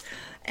books,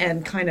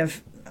 and kind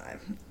of...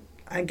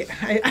 I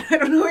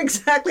don't know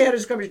exactly how to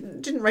describe it.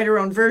 She didn't write her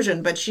own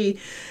version, but she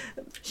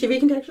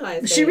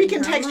recontextualized it. She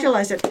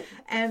recontextualized it.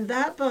 And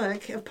that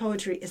book of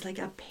poetry is like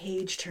a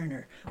page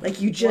turner. Like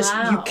you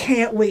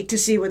can't wait to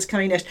see what's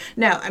coming next.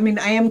 Now, I mean,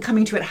 I am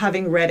coming to it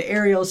having read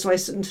Ariel, so I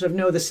sort of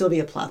know the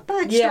Sylvia Plath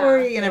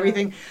backstory and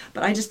everything.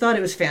 But I just thought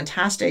it was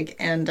fantastic.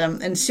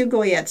 And Sue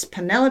Goyette's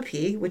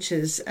Penelope, which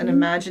is an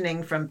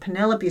imagining from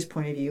Penelope's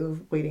point of view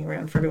of waiting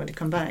around for everyone to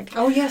come back.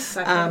 Oh, yes,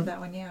 I've heard of that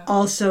one,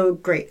 Also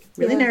great.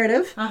 Really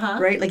narrative,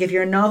 right? Like if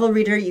you're a novel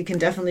reader, you can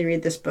definitely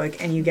read this book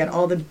and you get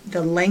all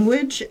the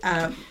language,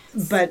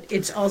 but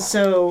it's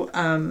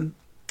also...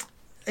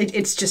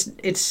 It's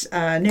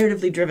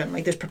narratively driven.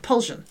 Like there's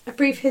propulsion. A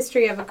Brief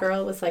History of a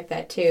Girl was like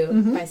that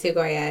too, by Sue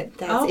Goyette.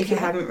 That's if you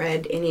haven't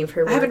read any of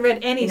her work. I haven't read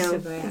any Sue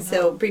Goyette.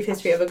 So Brief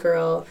History of a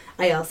Girl,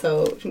 I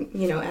also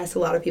asked a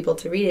lot of people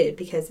to read it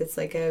because it's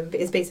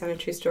it's based on a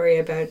true story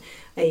about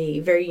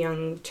a very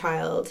young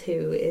child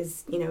who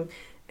is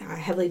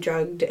heavily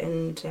drugged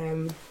and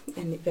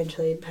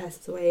eventually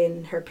passes away,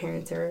 and her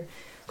parents are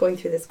going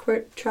through this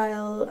court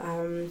trial,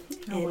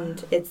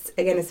 it's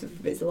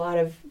a lot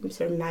of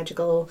sort of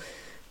magical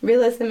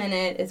realism in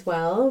it as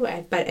well,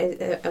 but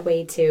a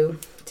way to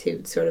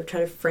sort of try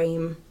to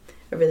frame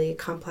really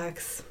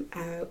complex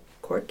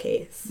court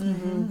case.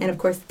 And of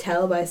course,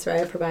 Tell by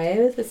Soraya Purbaia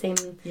is the same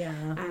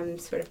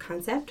sort of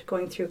concept,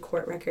 going through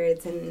court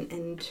records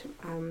and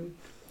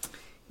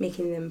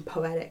making them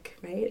poetic,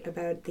 right?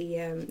 About the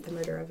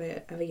murder of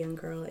a young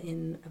girl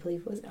in, I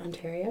believe it was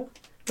Ontario.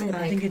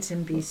 I think it's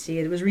in BC.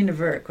 It was Rena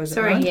Verk, was it?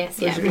 Sorry, not? yes,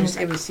 It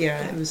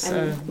was.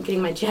 I'm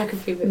getting my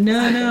geography.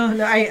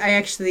 No.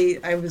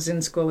 I was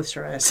in school with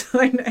Soraya,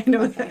 so I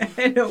know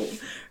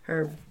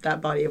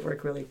that body of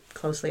work really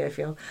closely. I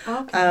feel.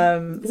 Okay.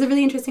 It's a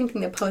really interesting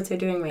thing that poets are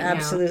doing right now.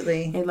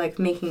 Absolutely. And like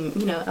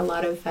making a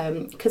lot of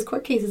because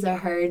court cases are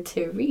hard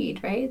to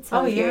read, right?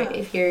 So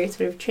if you're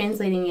sort of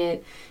translating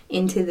it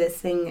into this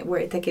thing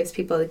that gives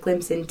people a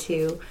glimpse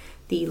into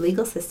the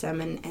legal system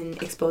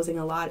and exposing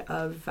a lot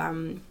of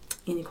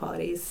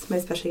inequalities,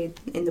 especially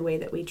in the way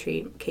that we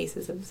treat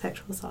cases of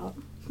sexual assault.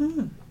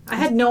 I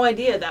had no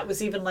idea that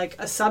was even like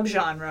a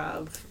subgenre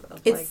of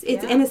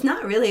and it's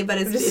not really, but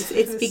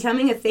it's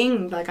becoming a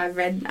thing. Like I've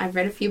read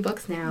a few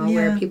books now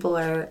where people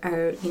are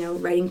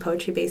writing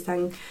poetry based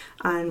on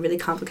really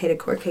complicated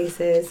court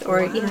cases,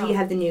 or you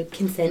have the new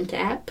Consent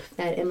app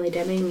that Emily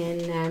Deming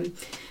and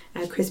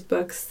Chris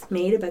Brooks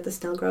made about the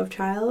Snellgrove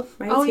trial,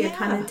 right? So you're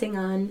commenting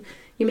on.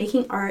 You're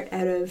making art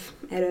out of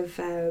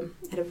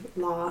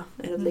law,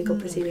 out of legal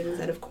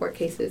proceedings, out of court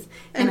cases,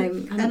 and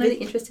I'm really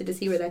interested to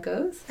see where that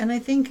goes. And I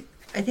think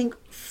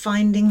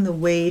finding the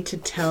way to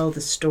tell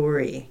the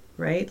story,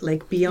 right?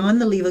 Like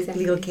beyond the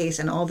legal case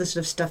and all the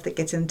sort of stuff that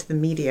gets into the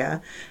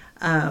media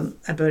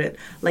about it.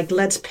 Like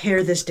let's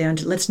pare this down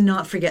to let's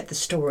not forget the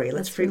story.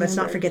 Let's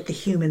not forget the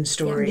human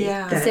story.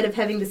 Yeah. Instead of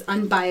having this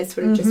unbiased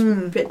sort of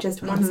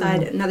just one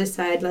side, another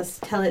side. Let's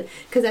tell it,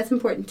 because that's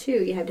important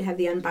too. You have to have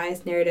the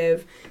unbiased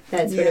narrative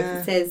that sort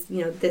of says,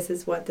 this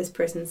is what this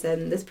person said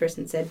and this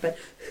person said, but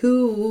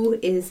who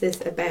is this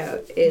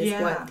about is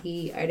what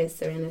the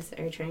artists around us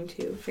are trying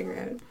to figure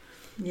out.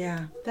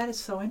 Yeah, that is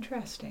so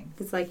interesting.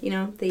 It's like,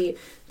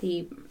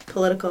 the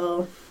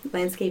political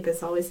landscape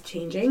is always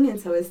changing, and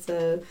so is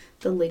the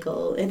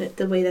legal, and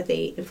the way that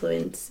they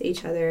influence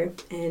each other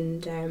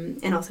and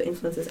also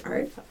influences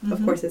art.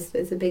 Of course,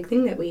 is a big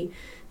thing that we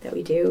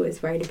do,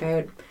 is write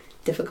about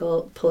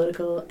difficult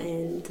political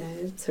and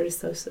sort of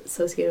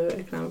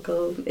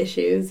socio-economical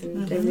issues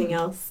and everything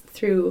else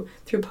through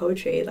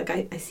poetry. Like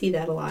I see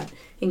that a lot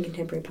in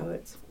contemporary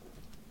poets.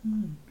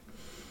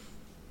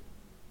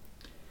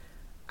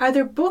 Are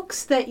there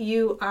books that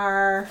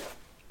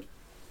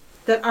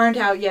aren't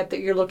out yet that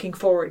you're looking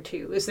forward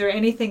to? Is there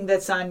anything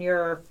that's on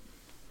your,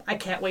 I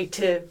can't wait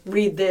to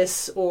read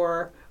this,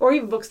 or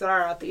even books that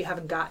are out that you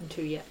haven't gotten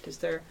to yet? Is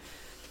there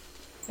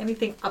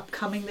anything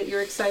upcoming that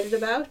you're excited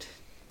about?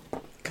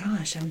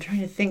 Gosh, I'm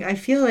trying to think. I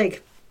feel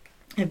like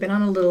I've been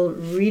on a little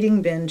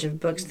reading binge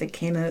of books that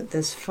came out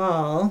this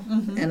fall,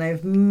 and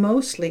I've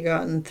mostly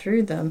gotten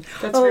through them.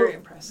 That's very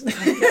impressive.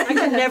 I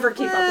can never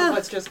keep up with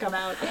what's just come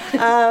out.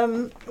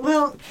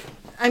 Well,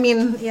 I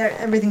mean,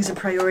 everything's a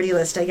priority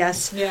list, I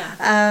guess. Yeah.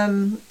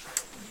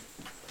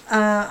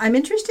 I'm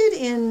interested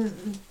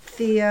in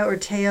Thea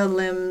Ortega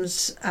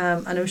Lim's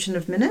An Ocean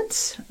of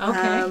Minutes,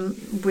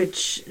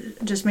 which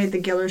just made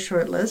the Giller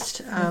shortlist,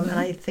 and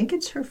I think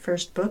it's her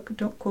first book.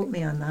 Don't quote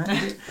me on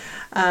that.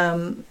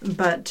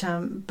 But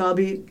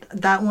Bobby,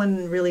 that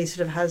one really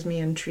sort of has me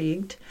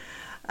intrigued.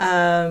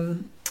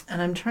 And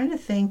I'm trying to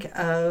think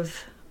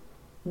of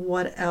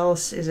what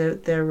else is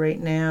out there right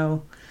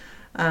now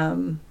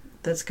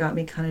that's got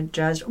me kind of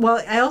jazzed.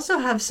 Well, I also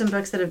have some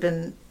books that have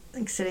been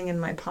sitting in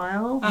my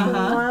pile for a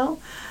while.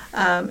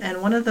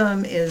 And one of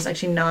them is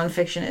actually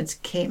nonfiction. It's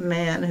Kate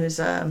Manne, who's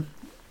a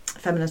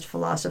feminist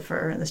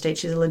philosopher in the States.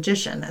 She's a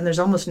logician, and there's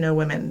almost no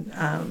women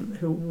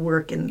who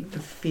work in the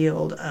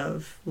field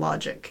of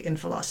logic in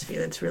philosophy.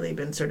 That's really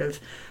been sort of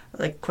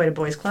like quite a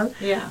boys' club.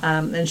 Yeah.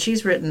 And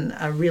she's written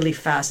a really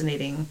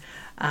fascinating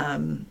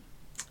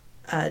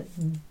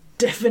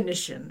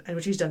definition, and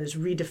what she's done is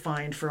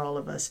redefined for all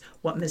of us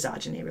what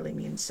misogyny really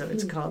means. So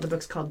it's the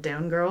book's called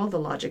Down Girl: The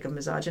Logic of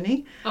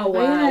Misogyny. Oh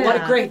wow,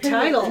 what a great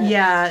title.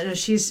 Yeah,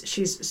 she's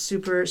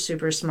super,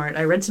 super smart.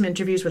 I read some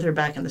interviews with her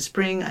back in the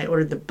spring. I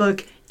ordered the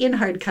book in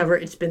hardcover.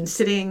 It's been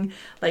sitting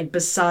like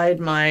beside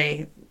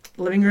my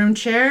living room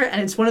chair,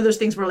 and it's one of those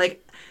things where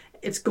like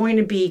it's going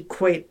to be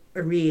quite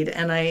a read,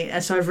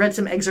 and so I've read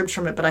some excerpts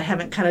from it, but I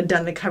haven't kind of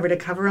done the cover to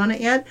cover on it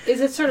yet. Is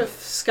it sort of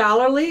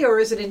scholarly, or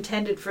is it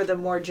intended for the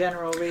more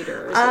general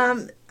reader?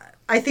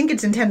 I think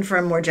it's intended for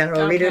a more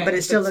general reader, but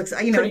it still looks,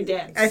 pretty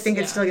dense. I think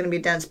it's still going to be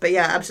dense, but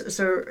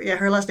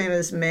her last name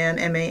is Manne,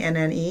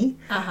 M-A-N-N-E,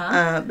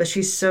 but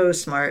she's so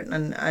smart,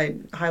 and I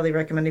highly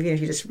recommend if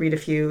you just read a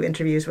few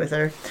interviews with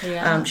her.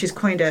 Yeah. She's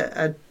coined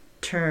a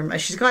term.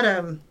 She's got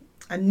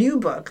a new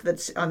book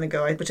that's on the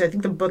go, which I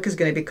think the book is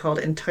going to be called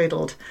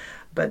Entitled,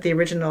 but the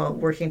original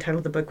working title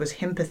of the book was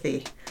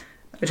Himpathy.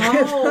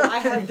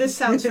 This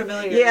sounds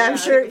familiar. I'm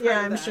sure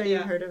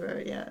you've heard of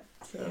her. Yeah.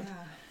 So.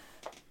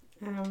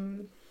 Yeah.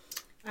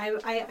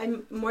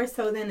 I'm more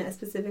so than a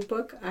specific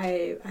book.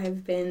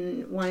 I've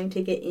been wanting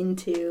to get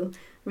into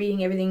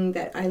reading everything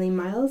that Eileen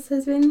Myles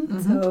has written.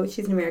 Mm-hmm. So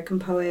she's an American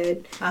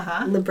poet,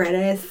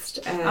 librettist,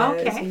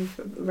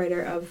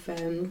 writer of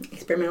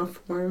experimental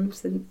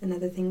forms and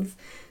other things.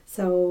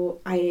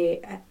 So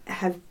I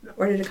have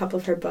ordered a couple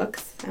of her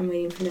books. I'm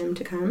waiting for them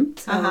to come.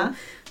 So,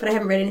 but I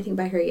haven't read anything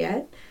by her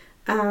yet.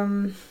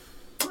 Other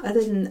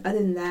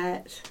than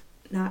that,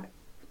 not.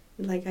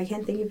 Like, I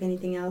can't think of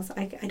anything else.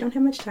 I don't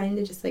have much time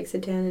to just, like,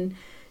 sit down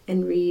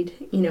and read,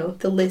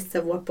 the lists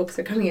of what books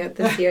are coming out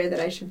this year that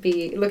I should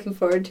be looking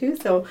forward to.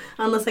 So,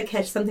 unless I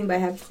catch something by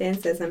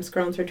happenstance as I'm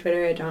scrolling through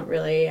Twitter, I don't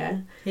really,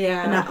 I'm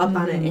not up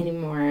on it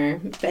anymore.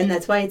 And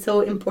that's why it's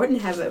so important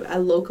to have a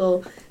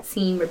local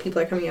scene where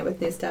people are coming out with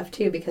new stuff,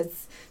 too,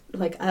 because,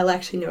 like, I'll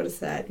actually notice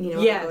that,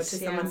 I'll go to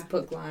someone's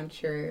book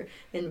launch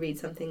and read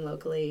something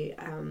locally.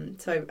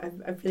 So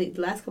I've really,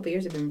 the last couple of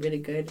years have been really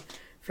good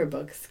for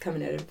books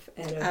coming out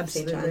of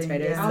St. John's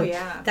writers.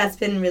 Yeah. So that's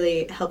been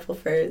really helpful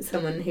for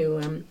someone who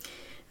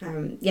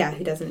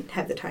who doesn't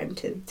have the time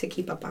to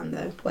keep up on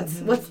the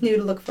what's new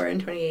to look for in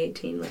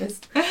 2018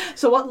 list.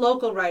 So what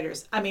local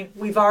writers? I mean,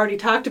 we've already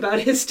talked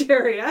about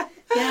Hysteria.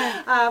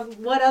 Yeah.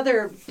 What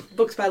other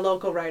books by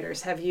local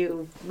writers have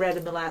you read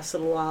in the last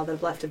little while that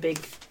have left a big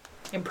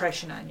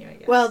impression on you, I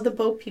guess? Well, the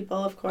Boat People,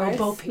 of course. Oh,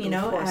 Boat People,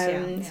 of course,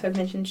 So I've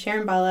mentioned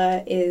Sharon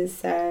Bala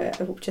is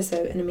just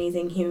an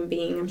amazing human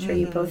being. I'm sure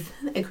you both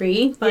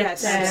agree. But,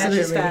 yes,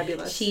 absolutely. She's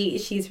fabulous.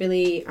 She's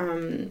really...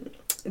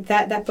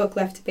 that book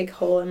left a big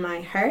hole in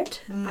my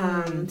heart.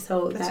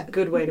 So that's a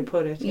good way to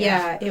put it.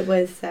 Yeah, it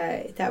was...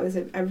 that was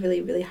a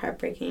really, really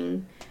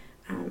heartbreaking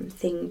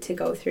thing to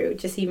go through,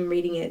 just even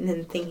reading it and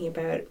then thinking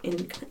about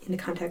in the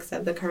context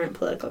of the current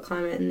political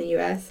climate in the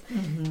U.S.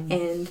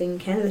 And in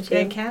Canada too.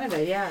 In Canada,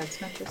 it's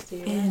not just the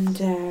U.S.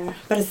 And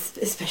but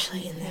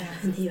especially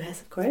in the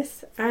U.S. of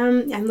course.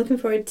 I'm looking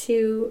forward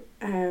to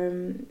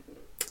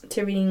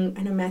reading.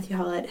 I know Matthew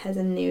Hollett has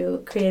a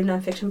new creative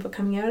nonfiction book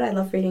coming out. I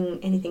love reading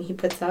anything he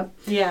puts up.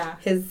 Yeah,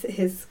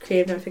 his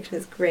creative nonfiction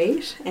is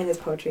great, and his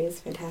poetry is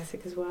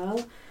fantastic as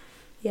well.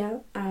 Yeah.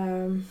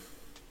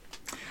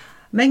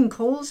 Megan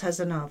Coles has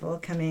a novel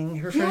coming.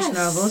 Her first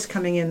novel is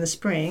coming in the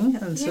spring,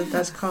 and so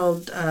that's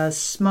called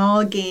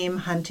Small Game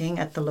Hunting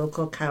at the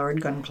Local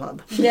Coward Gun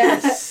Club.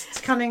 Yes. It's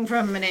coming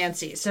from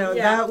Nancy. So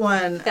that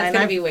one... That's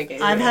going to be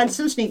wicked. I've had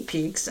some sneak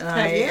peeks, and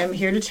I am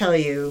here to tell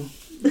you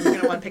you're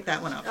going to want to pick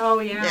that one up. Oh,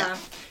 yeah.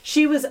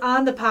 She was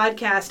on the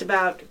podcast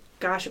about...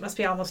 Gosh, it must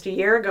be almost a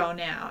year ago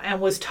now,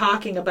 and was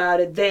talking about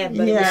it then,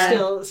 but it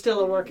was still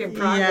a work in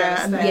progress.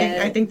 Yeah, and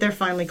I think they're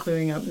finally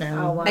cluing up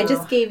now. Oh, wow. I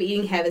just gave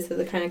Eating Habits of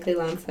the Chronically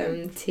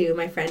Lonesome to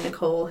my friend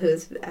Nicole,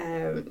 who's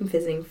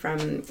visiting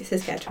from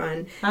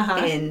Saskatchewan,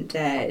 and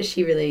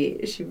she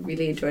really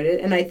enjoyed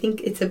it. And I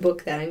think it's a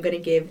book that I'm going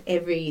to give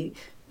every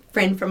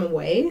friend from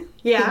away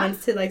who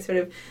wants to like sort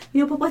of,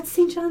 but what's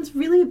St. John's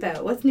really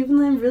about? What's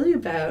Newfoundland really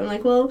about? I'm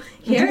like, well,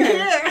 here.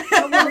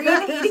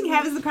 Read Eating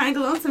Habits of the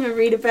Chronicle Lonesome and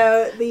read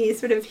about the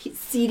sort of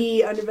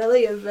seedy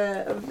underbelly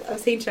of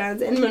St.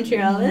 John's and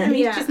Montreal. I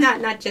mean, just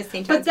not just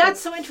St. John's. But that's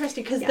so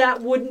interesting because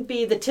that wouldn't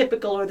be the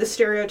typical or the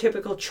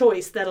stereotypical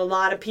choice that a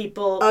lot of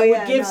people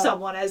would give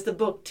someone as the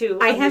book to.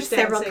 I have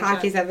several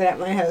copies of it at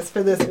my house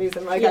for this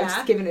reason. Like I'm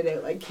just giving it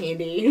out like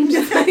candy.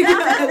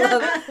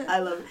 I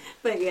love it.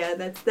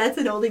 But that's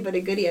an oldie but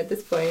a goodie at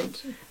this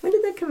point. When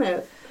did that come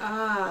out?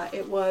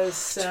 It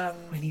was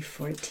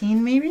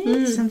 2014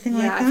 maybe? Something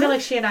like that. I feel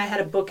like she and I had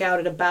a book out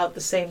at about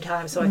the same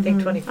time, so I think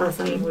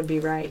 2014 would be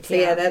right. So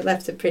that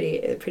left a pretty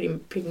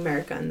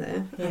mark on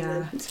the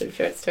sort of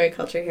short story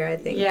culture here, I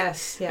think.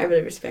 Yes, I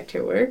really respect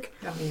her work.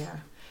 Oh yeah.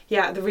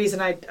 Yeah, the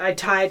reason I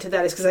tie it to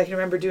that is because I can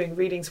remember doing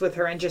readings with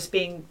her and just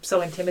being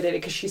so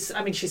intimidated because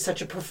she's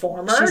such a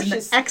performer.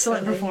 She's an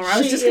excellent performer. I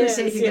was just going to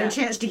say, if you get a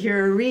chance to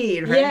hear her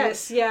read, right?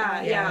 Yes,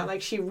 yeah.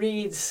 Like she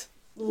reads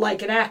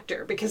like an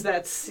actor because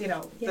that's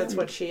that's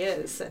what she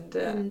is,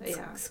 and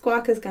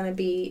Squawk is going to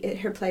be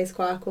her play.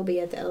 Squawk will be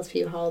at the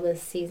Ellisview Hall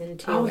this season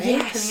too. Oh right?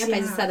 yes, coming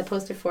up. I just saw the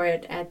poster for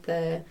it at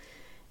the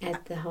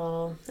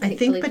hall. I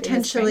think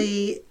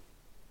potentially.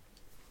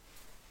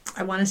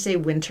 I want to say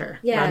winter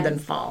rather than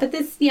fall. But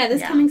this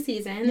coming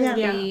season,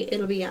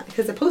 it'll be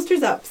because the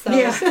poster's up. So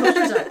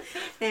poster's up.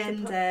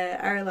 And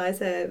our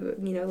Eliza,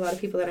 a lot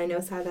of people that I know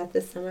saw that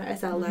this summer. I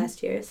saw it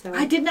last year. So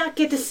I did not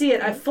get to see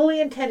it. I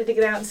fully intended to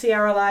get out and see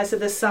our Eliza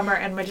this summer,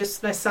 and my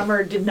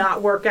summer did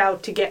not work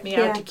out to get me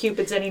out to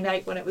Cupid's any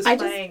night when it was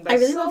playing. But I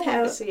really love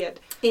how to see it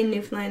in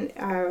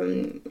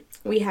Newfoundland.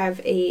 We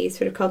have a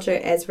sort of culture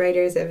as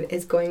writers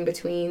as going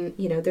between.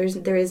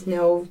 There is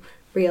no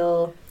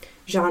real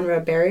genre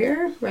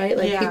barrier, right?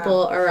 Like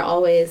people are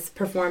always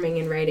performing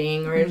and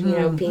writing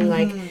or being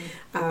like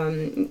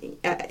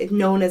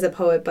known as a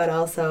poet but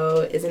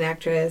also as an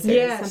actress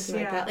or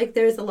something like that. Like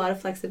there's a lot of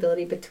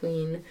flexibility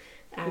between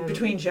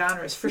between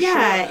genres, for sure.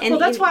 And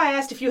that's why I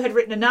asked if you had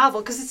written a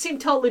novel, because it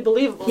seemed totally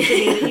believable to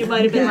me that you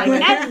might have been like,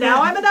 and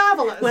now I'm a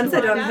novelist. Once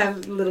I don't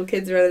have little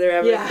kids running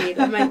around my feet,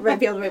 I might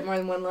be able to write more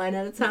than one line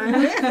at a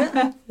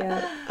time.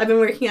 I've been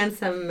working on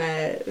some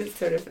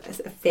sort of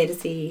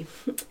fantasy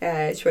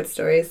short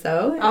stories,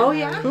 though.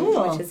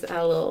 Cool. Which is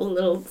a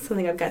little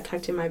something I've got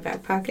tucked in my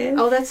back pocket.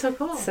 Oh, that's so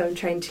cool. So I'm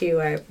trying to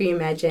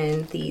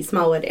reimagine the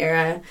Smallwood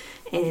era,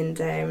 and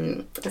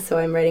so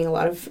I'm writing a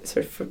lot of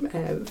sort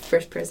of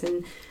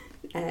first-person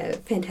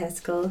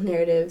fantastical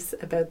narratives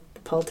about the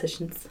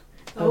politicians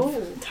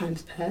of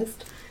times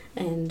past,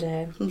 and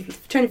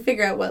trying to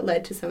figure out what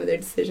led to some of their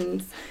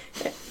decisions.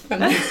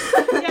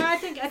 I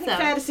think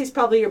fantasy is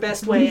probably your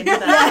best way into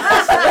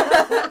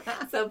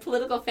that. So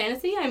political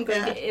fantasy. I'm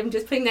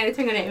just putting that. I'm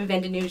going to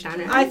invent a new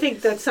genre. I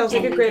think that sounds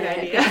like a great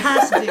idea. It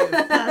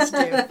has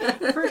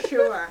to, for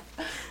sure.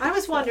 I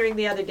was wondering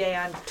the other day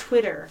on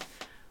Twitter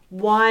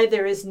why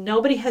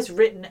nobody has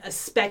written a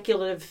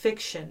speculative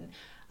fiction,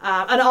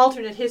 an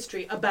alternate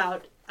history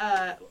about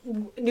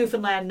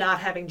Newfoundland not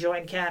having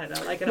joined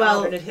Canada, like an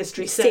alternate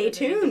history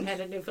set in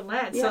independent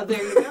Newfoundland. Yeah. So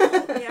there you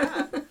go.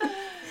 Yeah.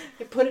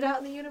 You put it out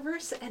in the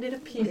universe and it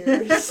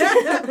appears.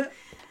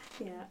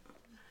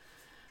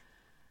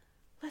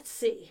 Let's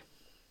see.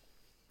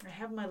 I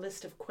have my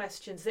list of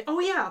questions.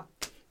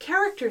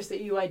 Characters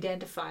that you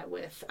identify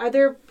with. Are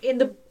there, in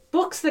the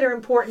books that are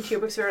important to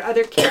your books, are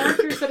there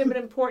characters that have been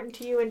important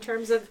to you in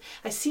terms of,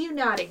 I see you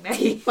nodding,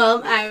 Maggie.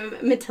 Well, I'm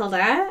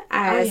Matilda.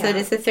 So it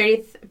is the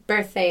 30th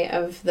birthday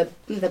of the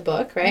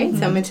book, right? Mm-hmm.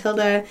 So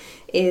Matilda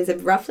is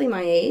roughly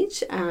my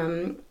age,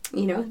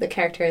 the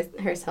character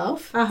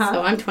herself. Uh-huh.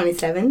 So I'm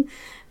 27.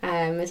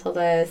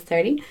 Matilda is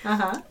 30.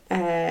 Uh-huh.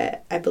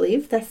 I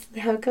believe that's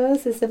how it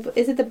goes. Is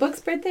it the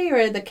book's birthday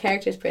or the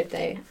character's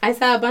birthday? I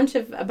saw a bunch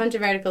of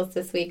articles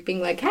this week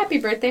being like, "Happy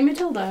birthday,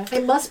 Matilda."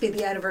 It must be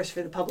the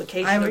anniversary of the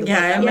publication. I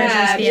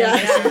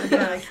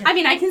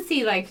mean, I can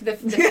see like the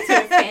sort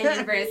of fan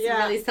universe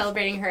really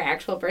celebrating her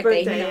actual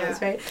birthday. Who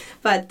knows, right?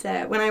 But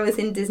when I was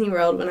in Disney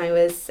World when I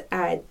was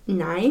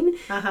 9,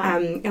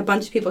 a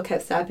bunch of people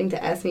kept stopping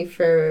to ask me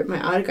for my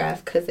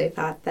autograph because they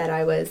thought that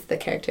I was the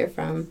character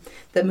from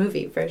the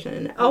movie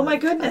version. Oh my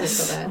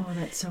goodness! Oh,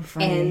 that's so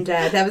funny. And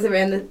that was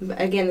around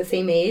the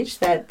same age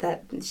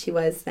that she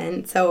was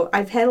then. So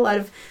I've had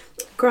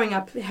growing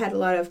up, had a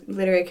lot of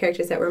literary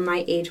characters that were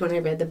my age when I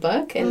read the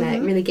book, and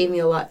that really gave me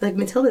a lot. Like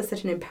Matilda is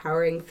such an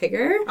empowering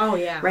figure. Oh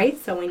yeah. Right.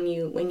 So when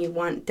you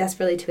want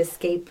desperately to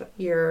escape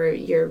your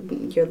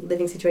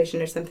living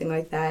situation or something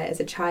like that as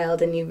a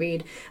child, and you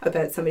read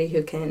about somebody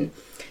who can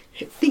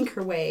think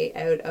her way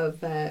out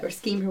of or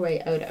scheme her way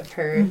out of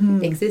her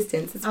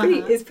existence,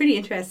 it's pretty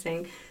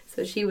interesting.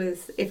 So she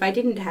was, if I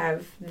didn't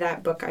have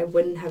that book, I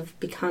wouldn't have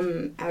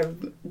become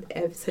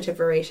such a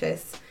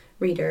voracious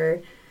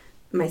reader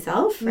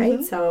myself,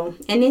 right? So,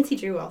 and Nancy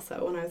Drew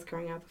also, when I was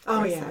growing up, of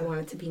course, I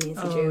wanted to be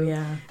Nancy Drew.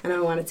 And I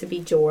wanted to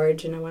be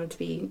George, and I wanted to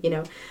be,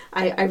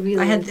 I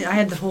really... I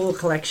had the whole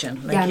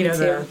collection. Like, the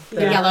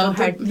yellow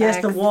hardbacks.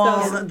 Yes, the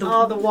wall. The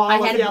wall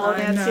of yellow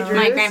Nancy Drew.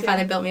 My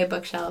grandfather built me a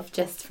bookshelf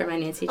just for my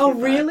Nancy Drew books.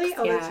 Really? Books.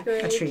 Oh, that's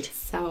great. A treat.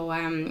 So,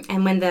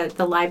 and when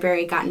the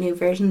library got new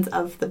versions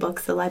of the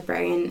books, the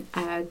librarian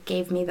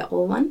gave me the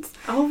old ones.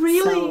 Oh,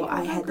 really? So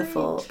I had the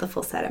full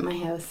set at my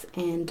house,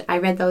 and I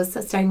read those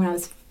starting when I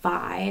was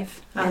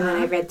 5, and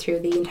then I read through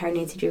the entire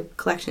Nancy Drew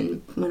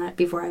collection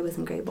before I was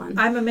in grade 1.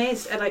 I'm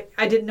amazed.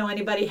 I didn't know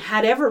anybody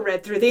had ever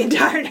read through the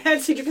entire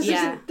Nancy Drew, because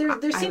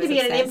there seemed to be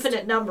an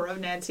infinite number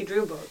of Nancy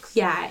Drew books.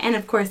 Yeah, and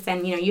of course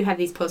then, you have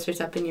these posters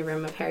up in your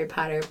room of Harry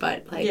Potter,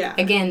 but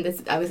again,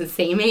 I was the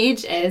same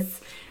age as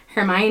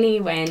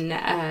Hermione when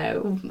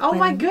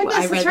my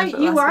goodness, that's right.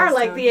 You are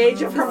like the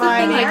age of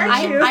Hermione,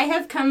 aren't you? I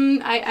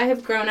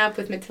have grown up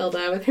with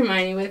Matilda, with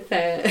Hermione, with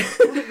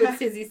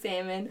Susie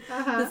Salmon.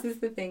 This is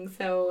the thing.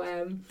 So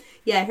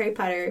Harry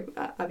Potter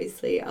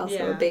obviously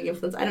also a big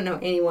influence. I don't know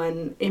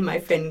anyone in my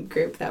friend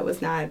group that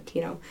was not,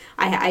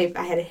 I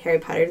had a Harry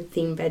Potter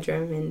themed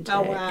bedroom and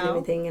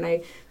everything, and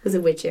I was a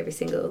witch every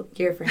single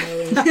year for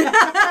Halloween.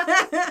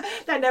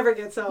 That never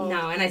gets old.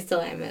 No, and I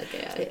still am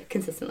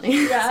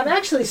consistently. Yeah, I'm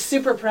actually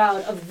super proud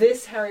of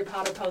this Harry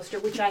Potter poster,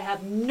 which I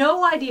have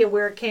no idea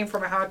where it came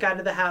from or how it got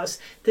into the house.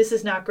 This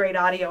is not great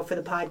audio for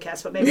the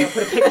podcast, but maybe I'll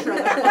put a picture of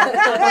it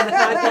on the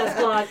podcast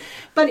blog.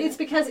 But it's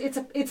because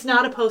it's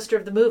not a poster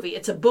of the movie.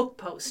 It's a book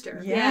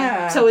poster.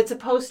 Yeah. So it's a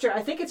poster.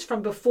 I think it's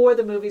from before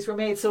the movies were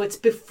made. So it's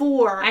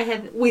before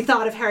we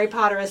thought of Harry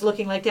Potter as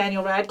looking like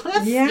Daniel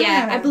Radcliffe.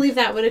 Yeah, I believe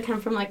that would have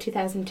come from like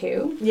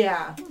 2002.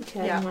 Yeah. I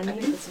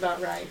think that's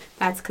about right.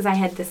 That's because I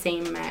had the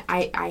same.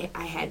 I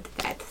had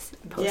that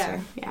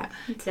poster. Yeah.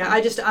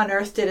 I just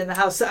unearthed it in the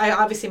house.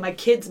 Obviously my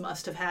kids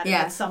must have had it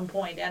at some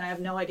point, and I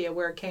have no idea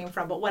where it came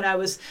from. But when I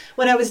was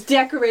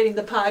decorating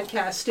the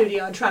podcast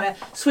studio and trying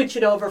to switch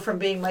it over from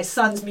being my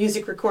son's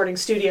music recording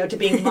studio to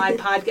being my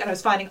podcast, and I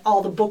was finding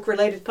all the book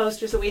related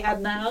posters that we had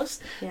in the house.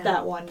 Yeah.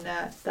 That one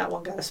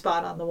got a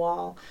spot on the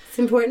wall. It's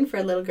important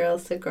for little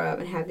girls to grow up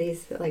and have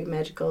these like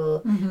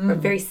magical or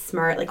very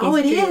smart. Like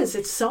it is.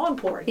 It's so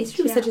important. Nancy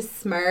Drew was such a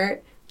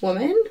smart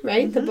woman,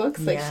 right? The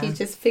books, like she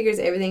just figures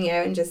everything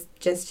out and just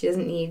she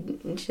doesn't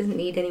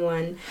need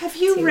anyone. Have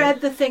you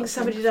read the thing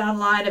somebody did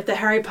online of the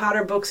Harry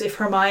Potter books if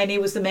Hermione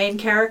was the main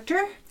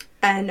character?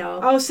 No.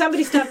 Oh,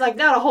 somebody's done like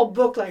not a whole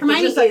book like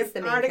Hermione just like is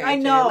the main character. I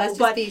know,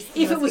 but if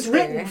it was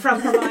written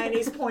from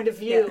Hermione's point of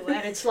view,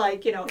 and it's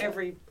like, you know,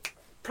 every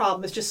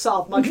problem is just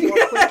solved much more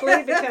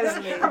quickly because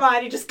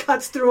Hermione just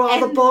cuts through all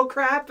the bull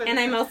crap. And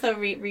I'm also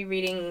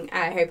rereading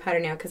Harry Potter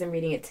now because I'm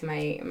reading it to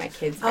my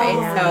kids,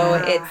 right?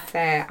 So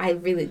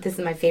it's this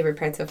is my favorite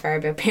part so far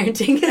about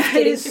parenting. Is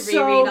getting to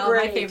reread all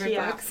my favorite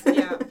books.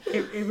 Yeah,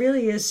 it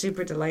really is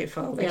super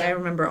delightful. Like I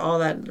remember all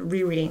that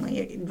rereading,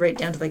 like, right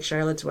down to like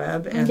Charlotte's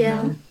Web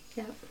and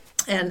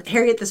and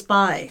Harriet the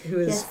Spy,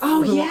 who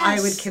I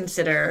would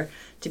consider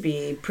to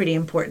be pretty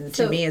important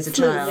to me as a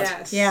child.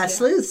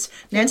 Sleuths.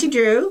 Nancy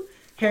Drew.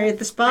 Harriet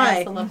the Spy. I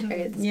also loved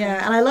Harriet the Spy.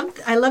 Yeah, and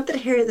I loved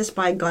that Harriet the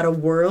Spy got a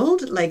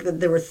world. Like that,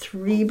 there were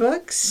 3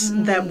 books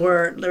that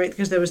were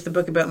because there was the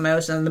book about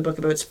Mouse and the book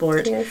about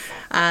sport. Yes.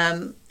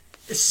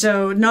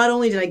 So not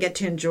only did I get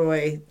to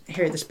enjoy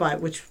Harriet the Spy,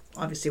 which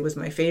obviously was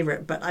my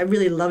favorite, but I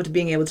really loved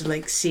being able to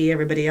like see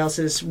everybody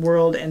else's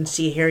world and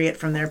see Harriet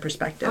from their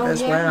perspective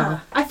as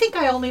well. I think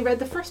I only read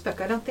the first book.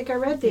 I don't think I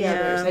read the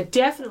others. I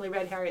definitely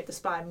read Harriet the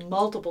Spy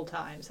multiple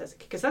times as a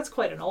kid, because that's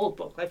quite an old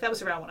book. Like that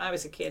was around when I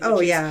was a kid.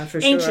 Oh yeah,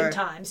 for sure. Ancient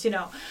times, you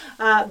know.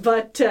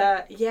 But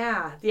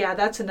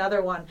that's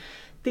another one.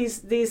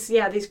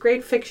 These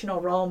great fictional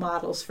role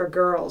models for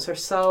girls are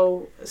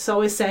so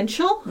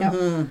essential. Yep.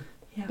 Mm-hmm.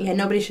 Yeah,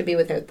 nobody should be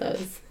without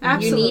those.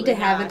 Absolutely. You need to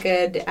have a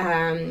good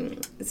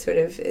sort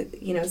of,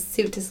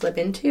 suit to slip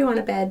into on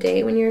a bad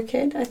day when you're a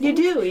kid, I think.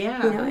 You do,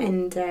 yeah. You know,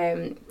 and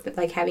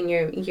like having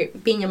your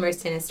being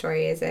immersed in a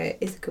story is a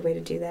good way to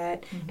do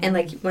that. Mm-hmm. And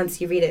like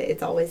once you read it,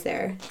 it's always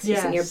there. It's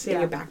just in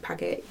your back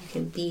pocket. You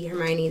can be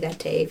Hermione that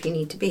day if you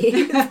need to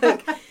be.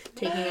 Like,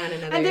 taking on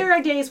another. And there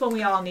are days when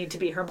we all need to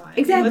be Hermione.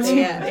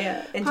 Exactly.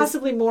 Yeah. And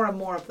possibly more and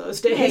more of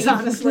those days,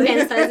 honestly.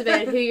 Fantasize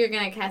about who you're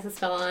going to cast a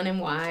spell on and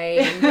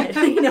why.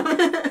 And,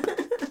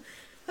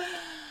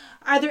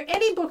 Are there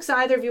any books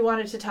either of you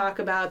wanted to talk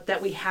about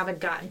that we haven't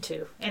gotten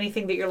to?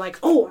 Anything that you're like,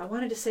 oh, I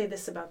wanted to say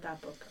this about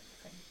that book?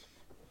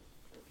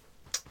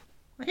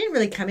 I didn't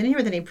really come in here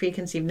with any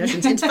preconceived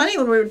notions. It's funny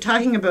when we're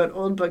talking about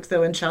old books,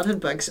 though, and childhood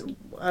books,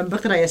 a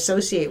book that I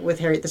associate with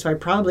Harriet the Spy,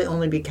 probably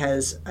only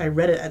because I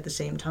read it at the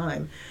same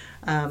time,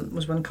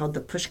 was one called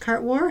The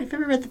Pushcart War. Have you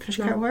ever read The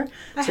Pushcart War?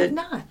 I have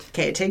not.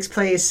 Okay, it takes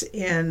place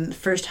in the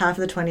first half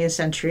of the 20th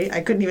century.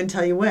 I couldn't even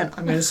tell you when.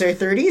 I'm going to say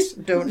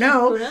 30s. Don't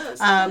know. Who knows?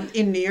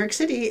 In New York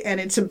City, and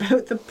it's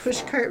about the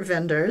pushcart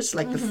vendors,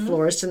 like the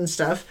florists and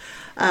stuff,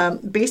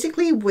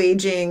 basically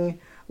waging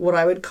what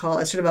I would call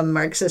a sort of a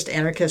Marxist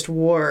anarchist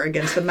war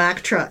against the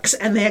Mack trucks,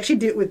 and they actually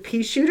do it with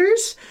pea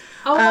shooters.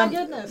 Oh my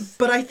goodness!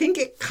 But I think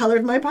it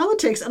colored my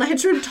politics, and I had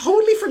sort of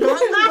totally forgotten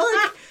the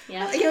book.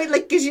 Yeah, you know,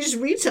 like because you just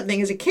read something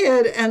as a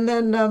kid, and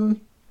then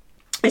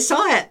I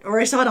saw it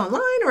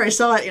online, or I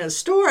saw it in a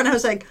store, and I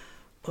was like,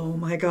 oh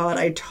my God,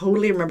 I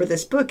totally remember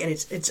this book, and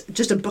it's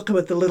just a book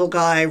about the little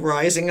guy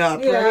rising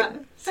up, right?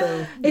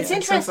 So it's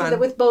interesting that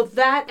with both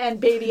that and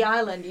Baby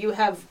Island, you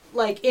have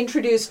like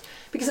introduced,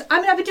 because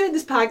I mean I've been doing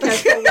this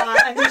podcast for a while,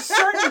 and there's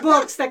certain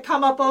books that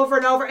come up over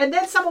and over, and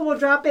then someone will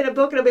drop in a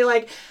book and it'll be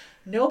like,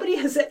 nobody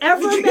has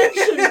ever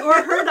mentioned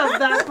or heard of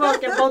that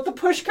book, and both The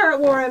Pushcart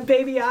War and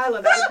Baby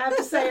Island, I would have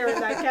to say, are in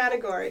that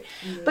category.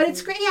 But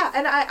it's great,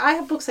 and I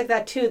have books like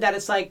that too, that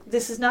it's like,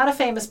 this is not a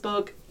famous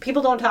book,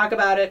 people don't talk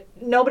about it,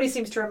 nobody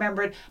seems to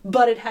remember it,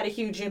 but it had a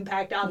huge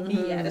impact on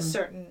me at a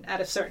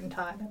certain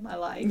time in my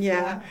life.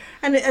 Yeah.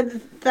 And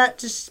that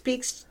just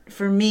speaks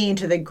for me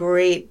to the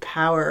great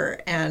power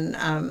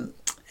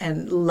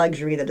and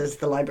luxury that is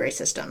the library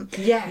system.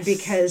 Yes.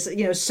 Because,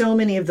 so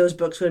many of those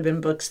books would have been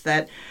books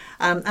that,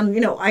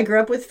 I grew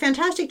up with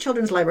fantastic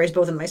children's libraries,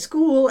 both in my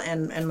school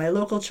and my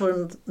local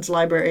children's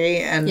library,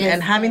 and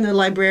having the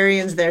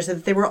librarians there, so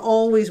that they were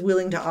always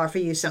willing to offer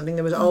you something.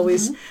 There was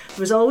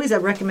always a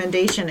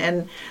recommendation,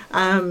 and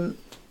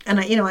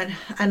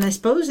I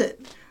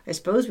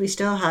suppose we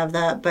still have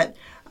that, but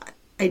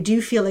I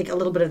do feel like a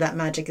little bit of that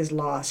magic is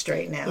lost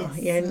right now.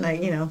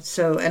 Yes.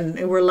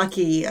 And we're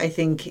lucky, I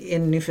think,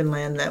 in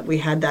Newfoundland that we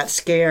had that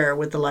scare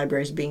with the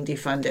libraries being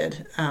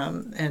defunded,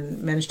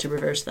 and managed to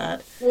reverse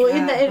that. Well,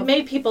 it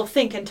made people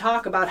think and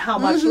talk about how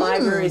much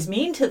libraries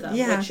mean to them,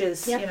 which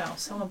is,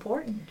 so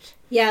important.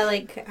 Yeah,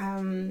 like,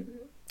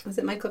 was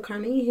it Michael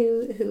Carmy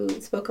who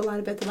spoke a lot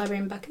about the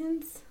library in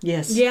Buckins?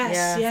 Yes.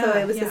 Yeah. So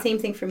it was the same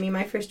thing for me.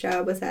 My first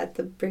job was at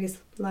the Brigus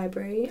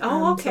Library.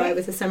 Oh, okay. So I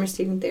was a summer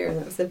student there, and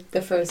that was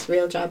the first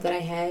real job that I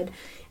had.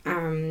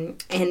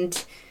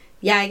 And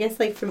yeah, I guess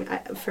like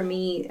for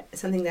me,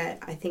 something that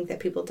I think that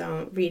people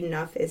don't read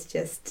enough is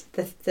just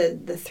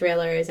the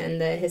thrillers and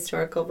the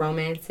historical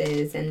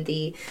romances and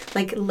the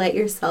like. Let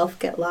yourself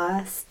get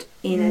lost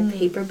in a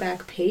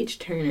paperback page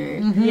turner.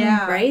 Mm-hmm.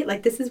 Yeah. Right?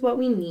 Like, this is what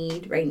we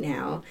need right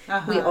now.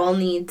 We all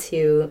need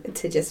to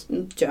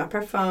just drop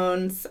our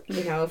phones,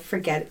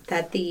 forget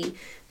that the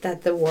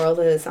world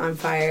is on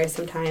fire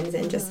sometimes,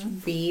 and just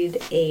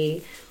read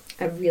a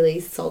really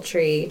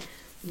sultry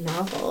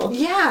novel.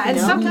 Yeah, and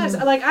sometimes,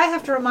 like, I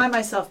have to remind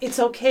myself, it's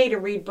okay to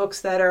read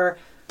books that are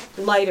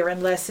lighter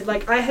and less.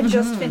 Like, I had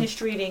just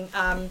finished reading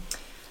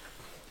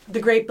The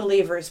Great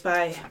Believers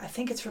by, I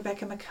think it's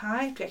Rebecca Mackay.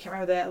 I can't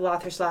remember the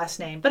author's last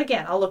name. But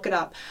again, I'll look it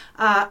up.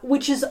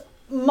 Which is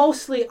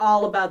mostly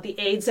all about the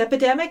AIDS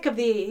epidemic of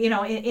the,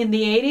 in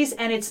the 80s.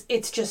 And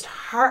it's just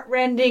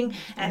heartrending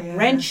and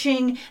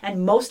wrenching.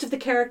 And most of the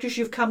characters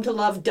you've come to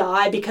love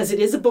die because it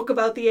is a book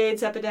about the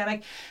AIDS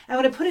epidemic. And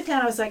when I put it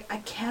down, I was like, I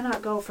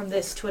cannot go from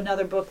this to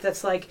another book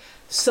that's like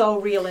so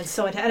real and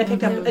so intense. And I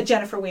picked up a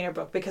Jennifer Weiner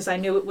book because I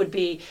knew it would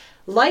be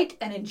light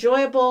and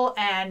enjoyable,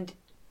 and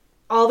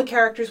all the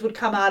characters would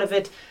come out of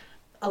it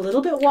a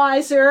little bit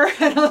wiser,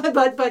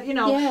 but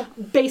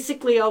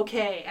basically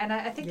okay. And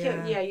I think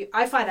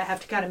I find I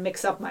have to kind of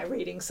mix up my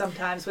reading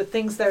sometimes with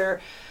things that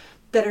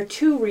are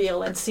too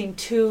real and seem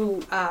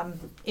too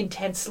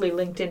intensely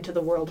linked into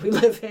the world we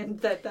live in,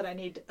 that I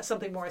need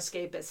something more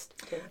escapist.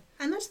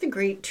 And that's the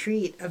great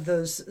treat of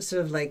those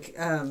sort of like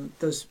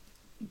those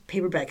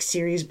paperback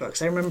series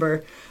books. I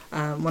remember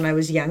when I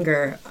was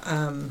younger,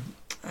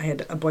 I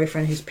had a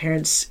boyfriend whose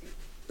parents,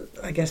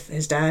 I guess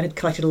his dad had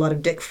collected a lot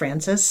of Dick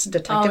Francis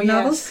detective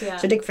novels. Yeah.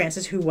 So Dick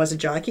Francis, who was a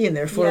jockey and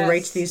therefore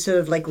writes these sort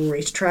of like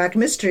racetrack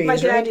mysteries. My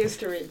dad used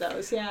to read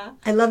those, yeah.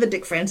 I love a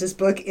Dick Francis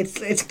book.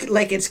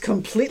 It's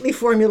completely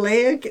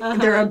formulaic.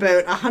 They're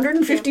about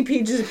 150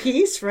 pages a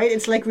piece, right?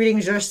 It's like reading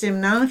Georges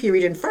Simenon if you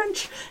read in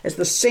French. It's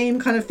the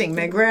same kind of thing.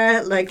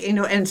 Maigret,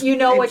 and you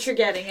know what you're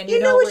getting, and you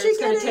know what it's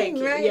going to take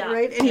you. Right,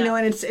 right. And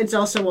and it's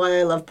also why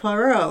I love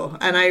Poirot.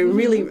 And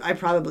I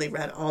probably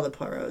read all the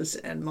Poirots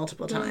and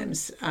multiple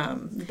times.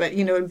 But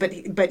you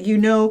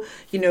know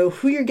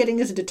who you're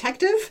getting as a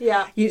detective.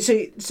 Yeah.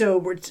 So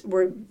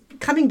we're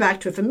coming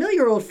back to a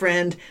familiar old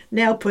friend,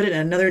 now put in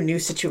another new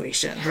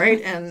situation, right?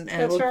 And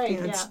that's right.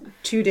 It's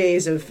 2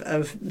 days of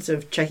sort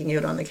of checking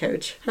out on the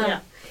couch.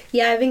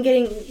 Yeah, I've been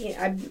getting.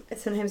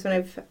 Sometimes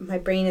when my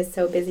brain is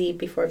so busy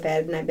before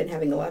bed, and I've been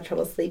having a lot of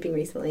trouble sleeping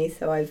recently.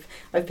 So I've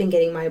been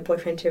getting my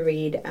boyfriend to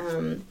read.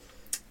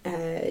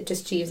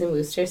 Just Jeeves and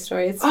Wooster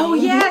stories. Oh,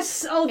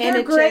 yes! Oh,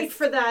 they're great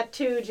for that,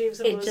 too,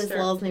 Jeeves and Wooster. It just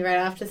lulls me right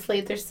off to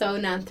sleep. They're so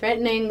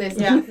non-threatening. There's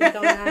nothing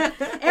going on.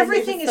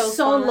 Everything is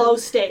so low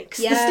stakes.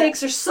 Yeah. The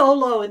stakes are so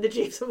low in the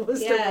Jeeves and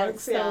Wooster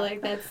books. So,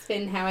 that's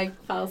been how I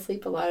fall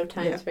asleep a lot of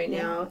times right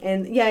now.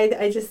 And,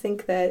 I just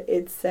think that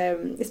it's,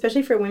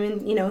 especially for women,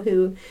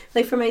 who,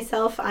 like for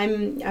myself,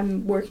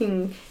 I'm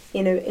working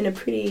in a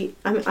pretty,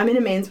 I'm in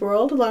a man's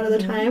world a lot of the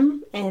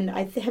time, and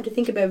I have to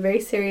think about very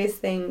serious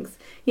things,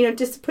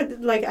 just to put,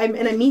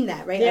 and I mean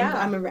that, right? Yeah.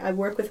 I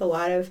work with a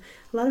lot of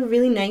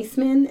really nice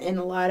men and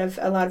a lot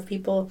of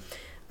people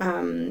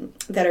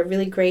that are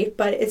really great,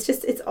 but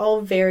it's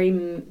all very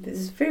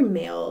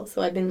male.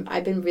 So I've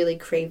been really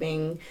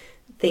craving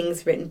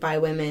things written by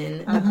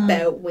women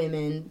about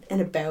women and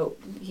about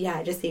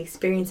just the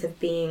experience of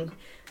being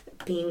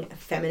a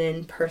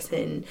feminine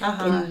person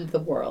in the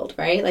world,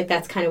 right? Like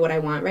that's kind of what I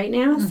want right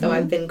now. So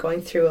I've been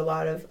going through a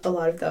lot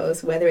of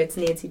those, whether it's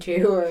Nancy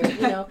Drew or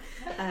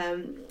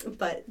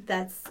but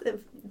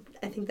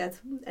I think that's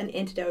an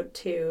antidote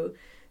to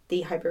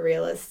the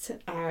hyper-realist,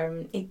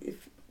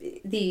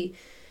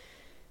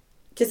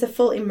 just a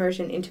full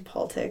immersion into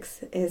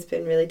politics has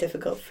been really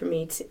difficult for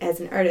me as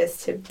an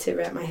artist to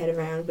wrap my head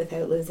around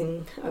without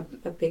losing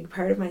a big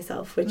part of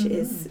myself, which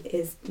is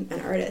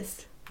an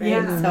artist. Right?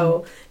 Yeah.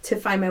 So to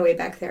find my way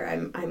back there,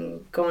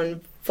 I'm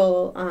going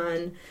full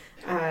on,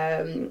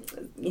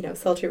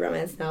 sultry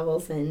romance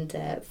novels and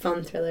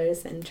fun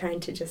thrillers, and trying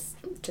to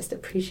just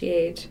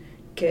appreciate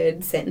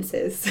good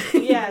sentences.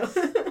 Yes.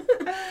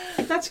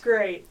 That's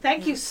great.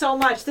 Thank you so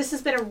much. This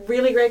has been a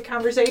really great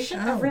conversation.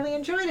 I've really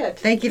enjoyed it.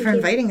 Thank you for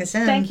inviting us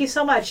in. Thank you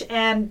so much.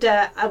 And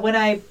when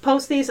I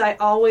post these, I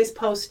always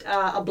post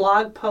a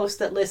blog post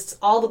that lists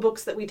all the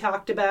books that we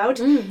talked about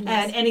and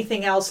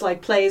anything else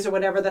like plays or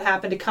whatever that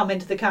happened to come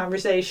into the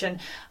conversation.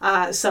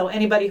 So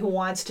anybody who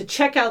wants to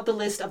check out the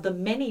list of the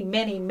many,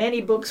 many,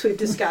 many books we've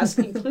discussed,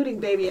 including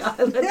Baby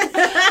Island,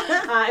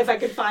 if I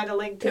could find a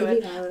link to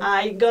it,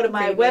 you can go to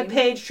my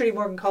webpage,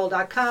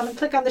 trudymorgancole.com, and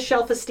click on the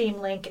Shelf Esteem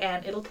link,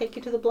 and it'll take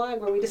you to the blog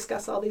where we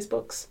discuss all these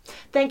books.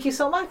 Thank you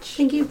so much.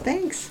 Thank you.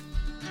 Thanks.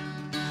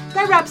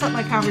 That wraps up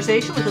my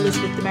conversation with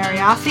Elizabeth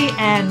DeMariasi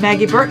and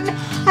Maggie Burton.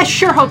 I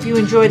sure hope you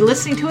enjoyed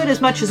listening to it as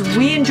much as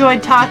we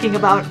enjoyed talking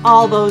about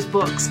all those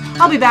books.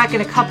 I'll be back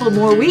in a couple of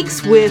more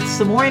weeks with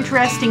some more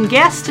interesting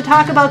guests to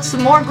talk about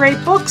some more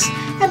great books,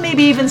 and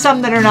maybe even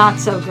some that are not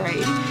so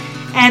great.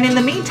 And in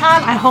the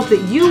meantime, I hope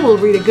that you will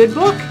read a good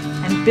book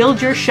and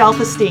build your shelf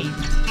esteem.